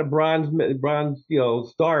Afghanistan. He's got a bronze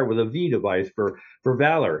star with a V device for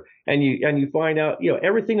valor. And you find out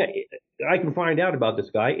everything that I can find out about this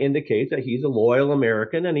guy indicates that he's a loyal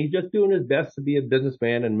American, and he's just doing his best to be a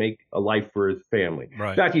businessman and make a life for his family. Right.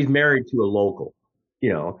 In fact, he's married to a local.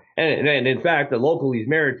 And in fact, the local he's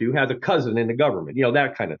married to has a cousin in the government,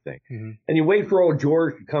 that kind of thing. Mm-hmm. And you wait for old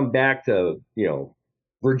George to come back to,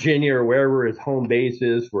 Virginia or wherever his home base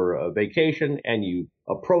is for a vacation, and you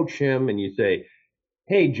approach him and you say,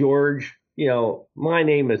 "Hey, George, my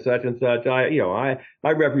name is such and such. I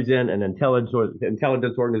represent an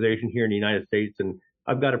intelligence organization here in the United States, and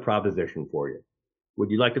I've got a proposition for you. Would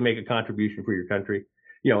you like to make a contribution for your country?"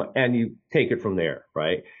 And you take it from there,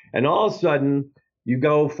 right? And all of a sudden, you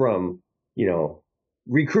go from,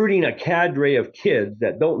 recruiting a cadre of kids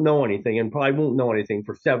that don't know anything and probably won't know anything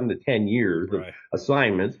for 7 to 10 years of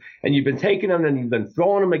assignments. And you've been taking them and you've been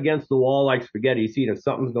throwing them against the wall like spaghetti, seeing if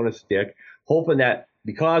something's going to stick, hoping that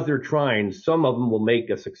because they're trying, some of them will make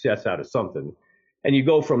a success out of something. And you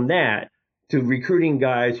go from that to recruiting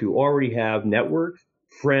guys who already have networks,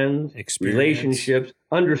 friends, relationships,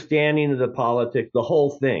 understanding of the politics, the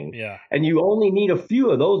whole thing. Yeah. And you only need a few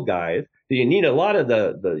of those guys. You need a lot of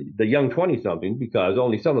the young 20-somethings because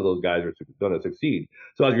only some of those guys are going to succeed.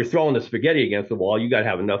 So as you're throwing the spaghetti against the wall, you got to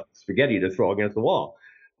have enough spaghetti to throw against the wall.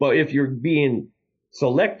 But if you're being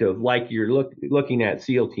selective, like you're looking at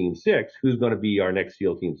SEAL Team 6, who's going to be our next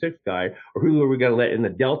SEAL Team 6 guy, or who are we going to let in the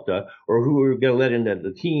Delta, or who are we going to let in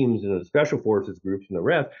the teams and the Special Forces groups and the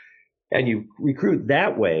rest, and you recruit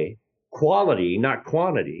that way, quality, not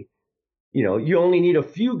quantity, you only need a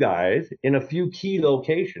few guys in a few key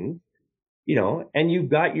locations, and you've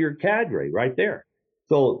got your cadre right there.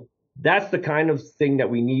 So that's the kind of thing that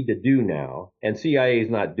we need to do now, and CIA is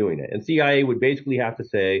not doing it. And CIA would basically have to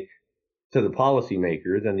say to the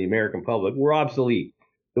policymakers and the American public, we're obsolete.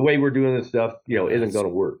 The way we're doing this stuff, isn't going to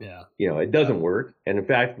work. Yeah. It doesn't work. And in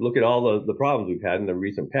fact, look at all the problems we've had in the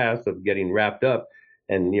recent past of getting wrapped up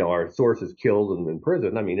and, our sources killed and in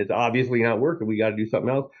prison. I mean, it's obviously not working. We got to do something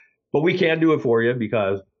else. But we can't do it for you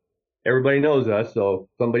because everybody knows us, so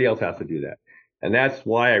somebody else has to do that. And that's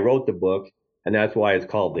why I wrote the book, and that's why it's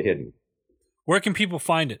called The Hidden. Where can people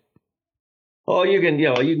find it? Oh, you can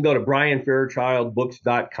go to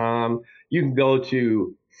brianfairchildbooks.com. You can go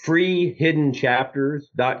to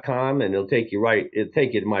freehiddenchapters.com, and it'll take you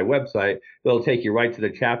to my website. It'll take you right to the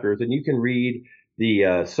chapters, and you can read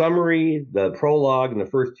the summary, the prologue, and the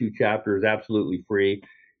first 2 chapters absolutely free.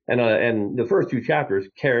 And the first 2 chapters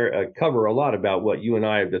cover a lot about what you and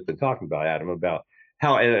I have just been talking about, Adam, about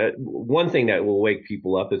how one thing that will wake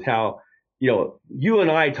people up is how, you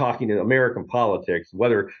and I talking in American politics,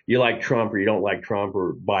 whether you like Trump or you don't like Trump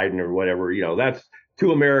or Biden or whatever, that's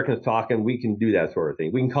 2 Americans talking. We can do that sort of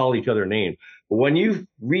thing. We can call each other names. But when you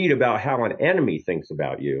read about how an enemy thinks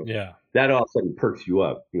about you, that all of a sudden perks you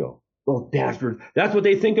up. Oh, bastards. That's what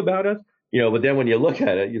they think about us. But then when you look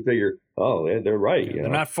at it, you figure, oh, they're right. They're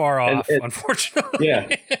not far off, unfortunately. Yeah.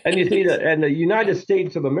 And you see that, and the United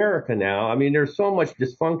States of America now, I mean, there's so much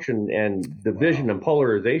dysfunction and division and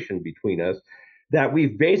polarization between us that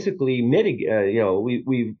we've basically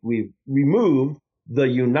we've removed the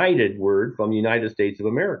united word from United States of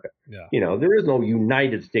America. Yeah. There is no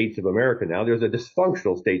United States of America now. There's a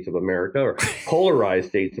dysfunctional States of America or polarized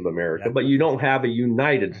States of America, but you don't have a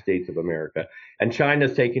United States of America. And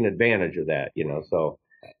China's taking advantage of that, So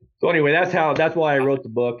anyway, that's why I wrote the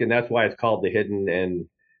book, and that's why it's called The Hidden. And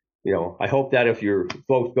I hope that if your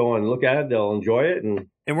folks go and look at it, they'll enjoy it. And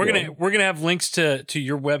we're gonna have links to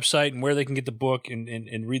your website and where they can get the book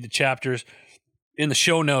and read the chapters in the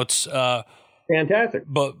show notes. Fantastic.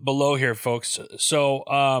 But below here, folks. So,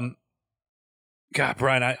 God,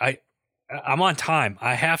 Brian, I'm on time.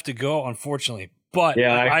 I have to go, unfortunately. But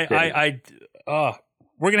we're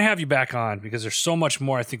gonna have you back on because there's so much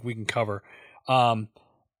more I think we can cover. But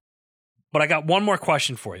I got one more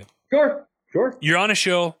question for you. Sure. You're on a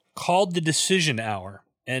show called The Decision Hour,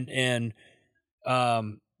 and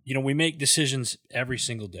we make decisions every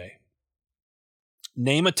single day.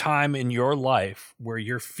 Name a time in your life where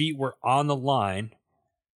your feet were on the line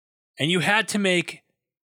and you had to make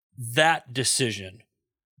that decision.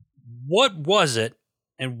 What was it,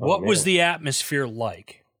 and what was the atmosphere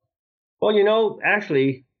like? Well,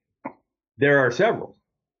 actually, there are several,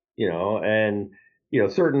 and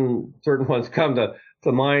certain ones come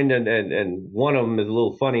to mind, and one of them is a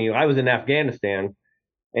little funny. I was in Afghanistan,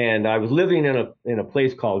 and I was living in a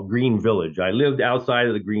place called Green Village. I lived outside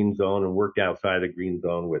of the green zone and worked outside of the green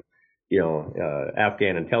zone with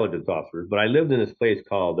Afghan intelligence officers. But I lived in this place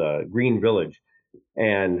called Green Village,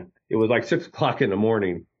 and it was like 6 o'clock in the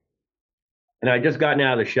morning, and I just gotten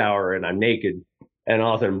out of the shower and I'm naked, and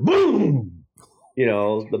all of a sudden, boom!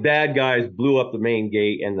 The bad guys blew up the main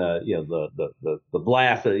gate, and the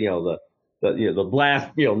blast, the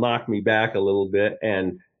blast, knocked me back a little bit,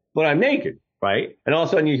 but I'm naked, right? And all of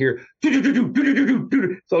a sudden you hear,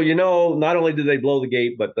 so not only did they blow the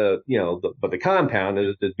gate, but the compound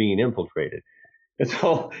is being infiltrated. And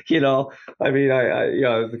so, I mean,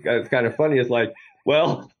 it's kind of funny. It's like,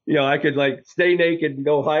 well, I could like stay naked and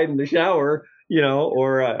go hide in the shower,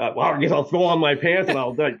 or I guess I'll throw on my pants and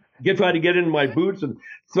I'll try to get into my boots and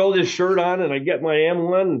throw this shirt on, and I get my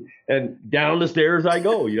M1 and down the stairs I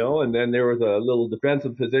go, and then there was a little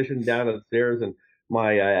defensive position down the stairs, and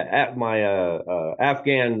my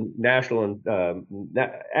Afghan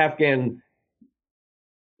Afghan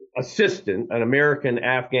assistant, an American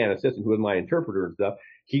Afghan assistant who was my interpreter and stuff,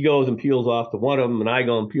 he goes and peels off to one of them, and I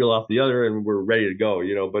go and peel off the other, and we're ready to go,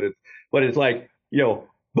 but it's like,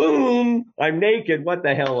 boom, I'm naked. What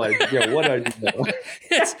the hell? What I do?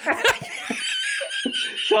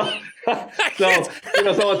 So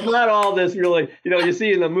it's not all this really, you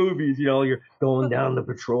see in the movies, you're going down the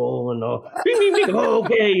patrol and bing, bing,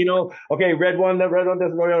 bing, okay, red one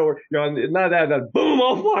doesn't know, not that, boom,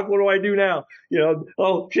 oh fuck, what do I do now?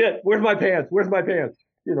 Oh shit, where's my pants?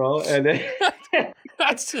 And then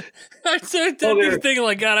that's the thing.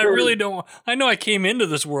 Like, God, I really don't. I know I came into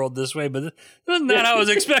this world this way, but that's not how I was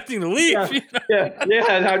expecting to leave. Yeah,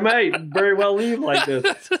 I might very well leave like this.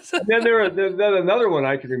 And then there's another one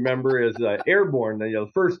I can remember is airborne.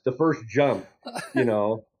 The first jump, and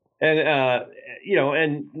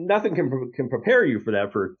nothing can prepare you for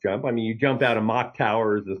that first jump. I mean, you jump out of mock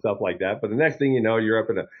towers and stuff like that, but the next thing you know, you're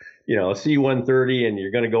up in a C-130, and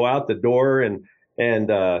you're going to go out the door, and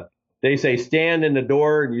they say stand in the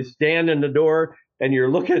door, and you stand in the door, and you're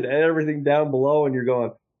looking at everything down below, and you're going,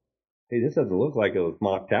 hey, this doesn't look like those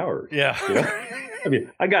mock towers. Yeah. I mean,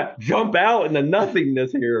 I got jump out in the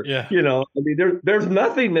nothingness here. Yeah. I mean, there's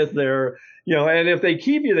nothingness there. And if they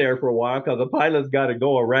keep you there for a while, because the pilot's got to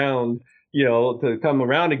go around, to come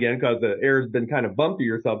around again, because the air's been kind of bumpy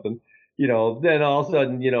or something, then all of a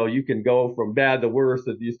sudden, you can go from bad to worse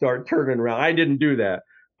if you start turning around. I didn't do that,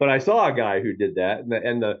 but I saw a guy who did that,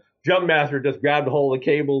 and the jump master just grabbed a hold of the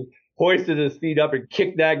cable, hoisted his feet up, and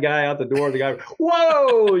kicked that guy out the door. The guy,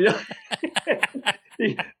 whoa!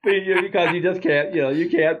 Because you just can't, you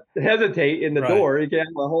can't hesitate in the door. You can't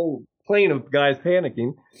have a whole plane of guys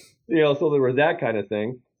panicking, so there was that kind of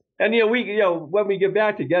thing. And, when we get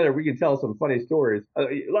back together, we can tell some funny stories.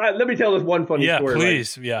 Let me tell this one funny story. Yeah,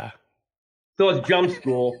 please. Right? Yeah. So it's jump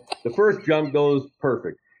school. The first jump goes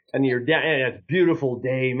perfect. And you're down, and it's a beautiful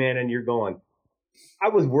day, man. And you're going, I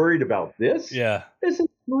was worried about this. Yeah. This is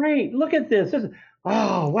great. Look at this.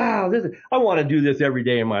 Oh, wow. I want to do this every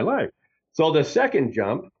day in my life. So the second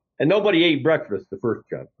jump, and nobody ate breakfast the first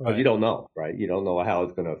jump, because you don't know, right? You don't know how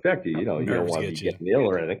it's going to affect you. You don't want to be getting ill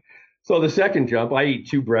or anything. So the second jump, I eat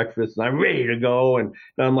 2 breakfasts, and I'm ready to go. And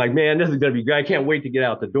I'm like, man, this is going to be great. I can't wait to get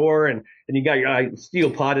out the door. And you got your steel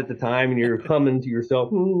pot at the time, and you're humming to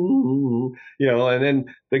yourself, and then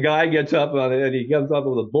the guy gets up, and he comes up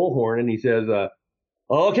with a bullhorn, and he says,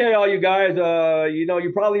 okay, all you guys,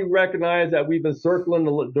 you probably recognize that we've been circling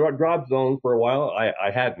the drop zone for a while. I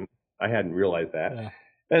hadn't realized that. Yeah.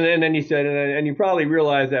 And then he said, and you probably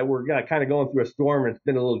realize that we're kind of going through a storm, and it's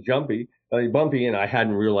been a little bumpy, and I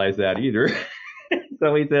hadn't realized that either.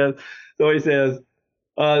 So he says,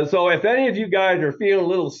 so if any of you guys are feeling a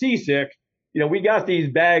little seasick, we got these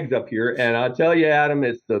bags up here, and I'll tell you, Adam,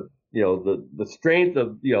 it's the strength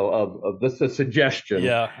of the suggestion.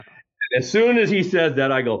 Yeah. As soon as he says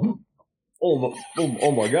that, I go,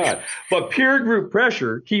 oh my God. But peer group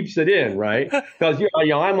pressure keeps it in, right? Because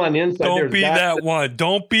I'm on the inside. Don't be that one.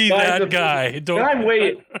 Don't be that guy.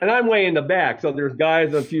 And I'm way in the back. So there's guys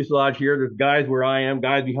in the fuselage here. There's guys where I am,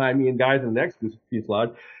 guys behind me, and guys in the next fuselage.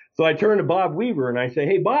 So I turn to Bob Weaver and I say,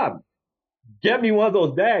 hey, Bob, get me one of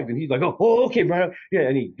those bags. And he's like, oh, okay, Brian. Yeah,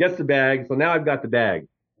 and he gets the bag. So now I've got the bag.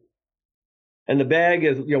 And the bag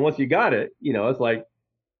is, once you got it, it's like,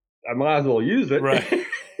 I might as well use it. Right.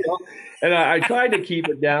 And I tried to keep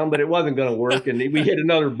it down, but it wasn't going to work. And we hit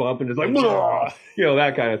another bump, and it's like,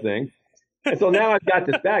 that kind of thing. And so now I've got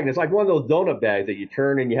this bag, and it's like one of those donut bags that you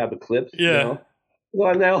turn and you have the clips. Yeah. So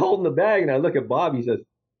I'm now holding the bag, and I look at Bob. He says,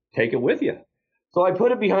 take it with you. So I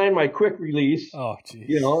put it behind my quick release, Oh,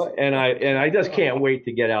 geez. and I just can't wait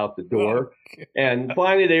to get out the door. And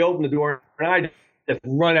finally they open the door, and I just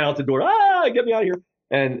run out the door. Get me out of here.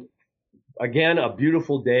 And again, a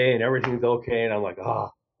beautiful day, and everything's okay. And I'm like,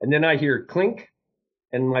 and then I hear clink,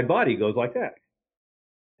 and my body goes like that.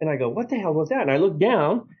 And I go, what the hell was that? And I look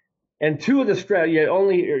down, and two of the straps, you're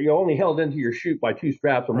only held into your chute by two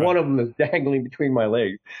straps, and one of them is dangling between my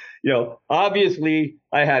legs. Obviously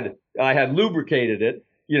I had lubricated it,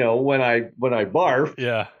 when I barfed.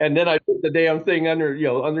 Yeah. And then I put the damn thing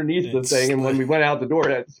underneath the thing, and when we went out the door,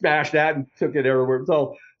 I smashed that and took it everywhere.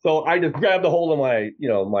 So I just grabbed a hold of my,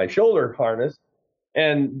 my shoulder harness,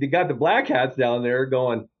 and they got the black hats down there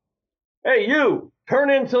going, "Hey, you, turn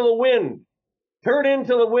into the wind. Turn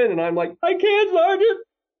into the wind." And I'm like, "I can't, Sergeant.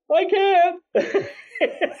 I can't."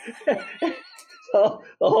 So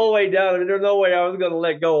the whole way down, there's no way I was going to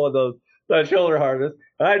let go of that shoulder harness.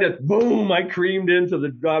 And I just, boom, I creamed into the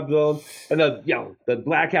drop zone. And the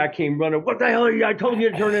black hat came running. "What the hell are you? I told you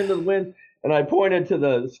to turn into the wind." And I pointed to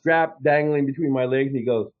the strap dangling between my legs, and he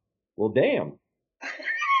goes, "Well, damn."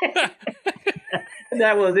 And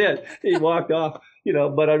that was it. He walked off.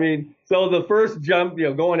 But I mean, so the first jump,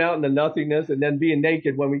 going out into nothingness and then being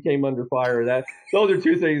naked when we came under fire, those are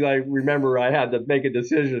two things I remember. I had to make a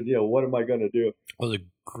decision, what am I going to do? Those are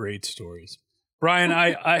great stories. Brian,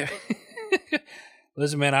 I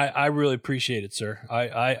listen, man, I really appreciate it, sir.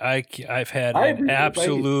 I've had an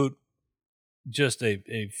absolute, just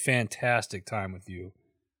a fantastic time with you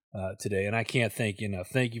today. And I can't thank you enough.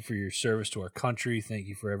 Thank you for your service to our country. Thank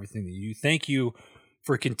you for everything that you do. Thank you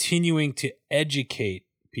for continuing to educate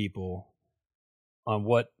people on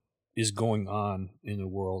what is going on in the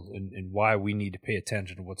world and why we need to pay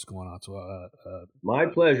attention to what's going on. So, my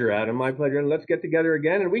pleasure, Adam. My pleasure. And let's get together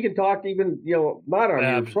again, and we can talk even, not on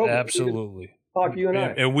your program. Absolutely. Talk to you and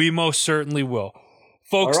I. And we most certainly will.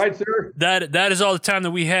 Folks, all right, sir. That is all the time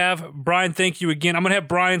that we have. Brian, thank you again. I'm going to have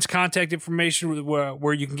Brian's contact information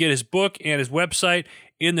where you can get his book and his website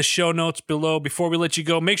in the show notes below. Before we let you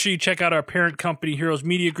go, make sure you check out our parent company, Heroes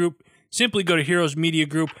Media Group. Simply go to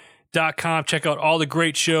heroesmediagroup.com. Check out all the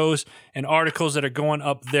great shows and articles that are going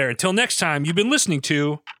up there. Until next time, you've been listening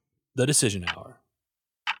to The Decision Hour.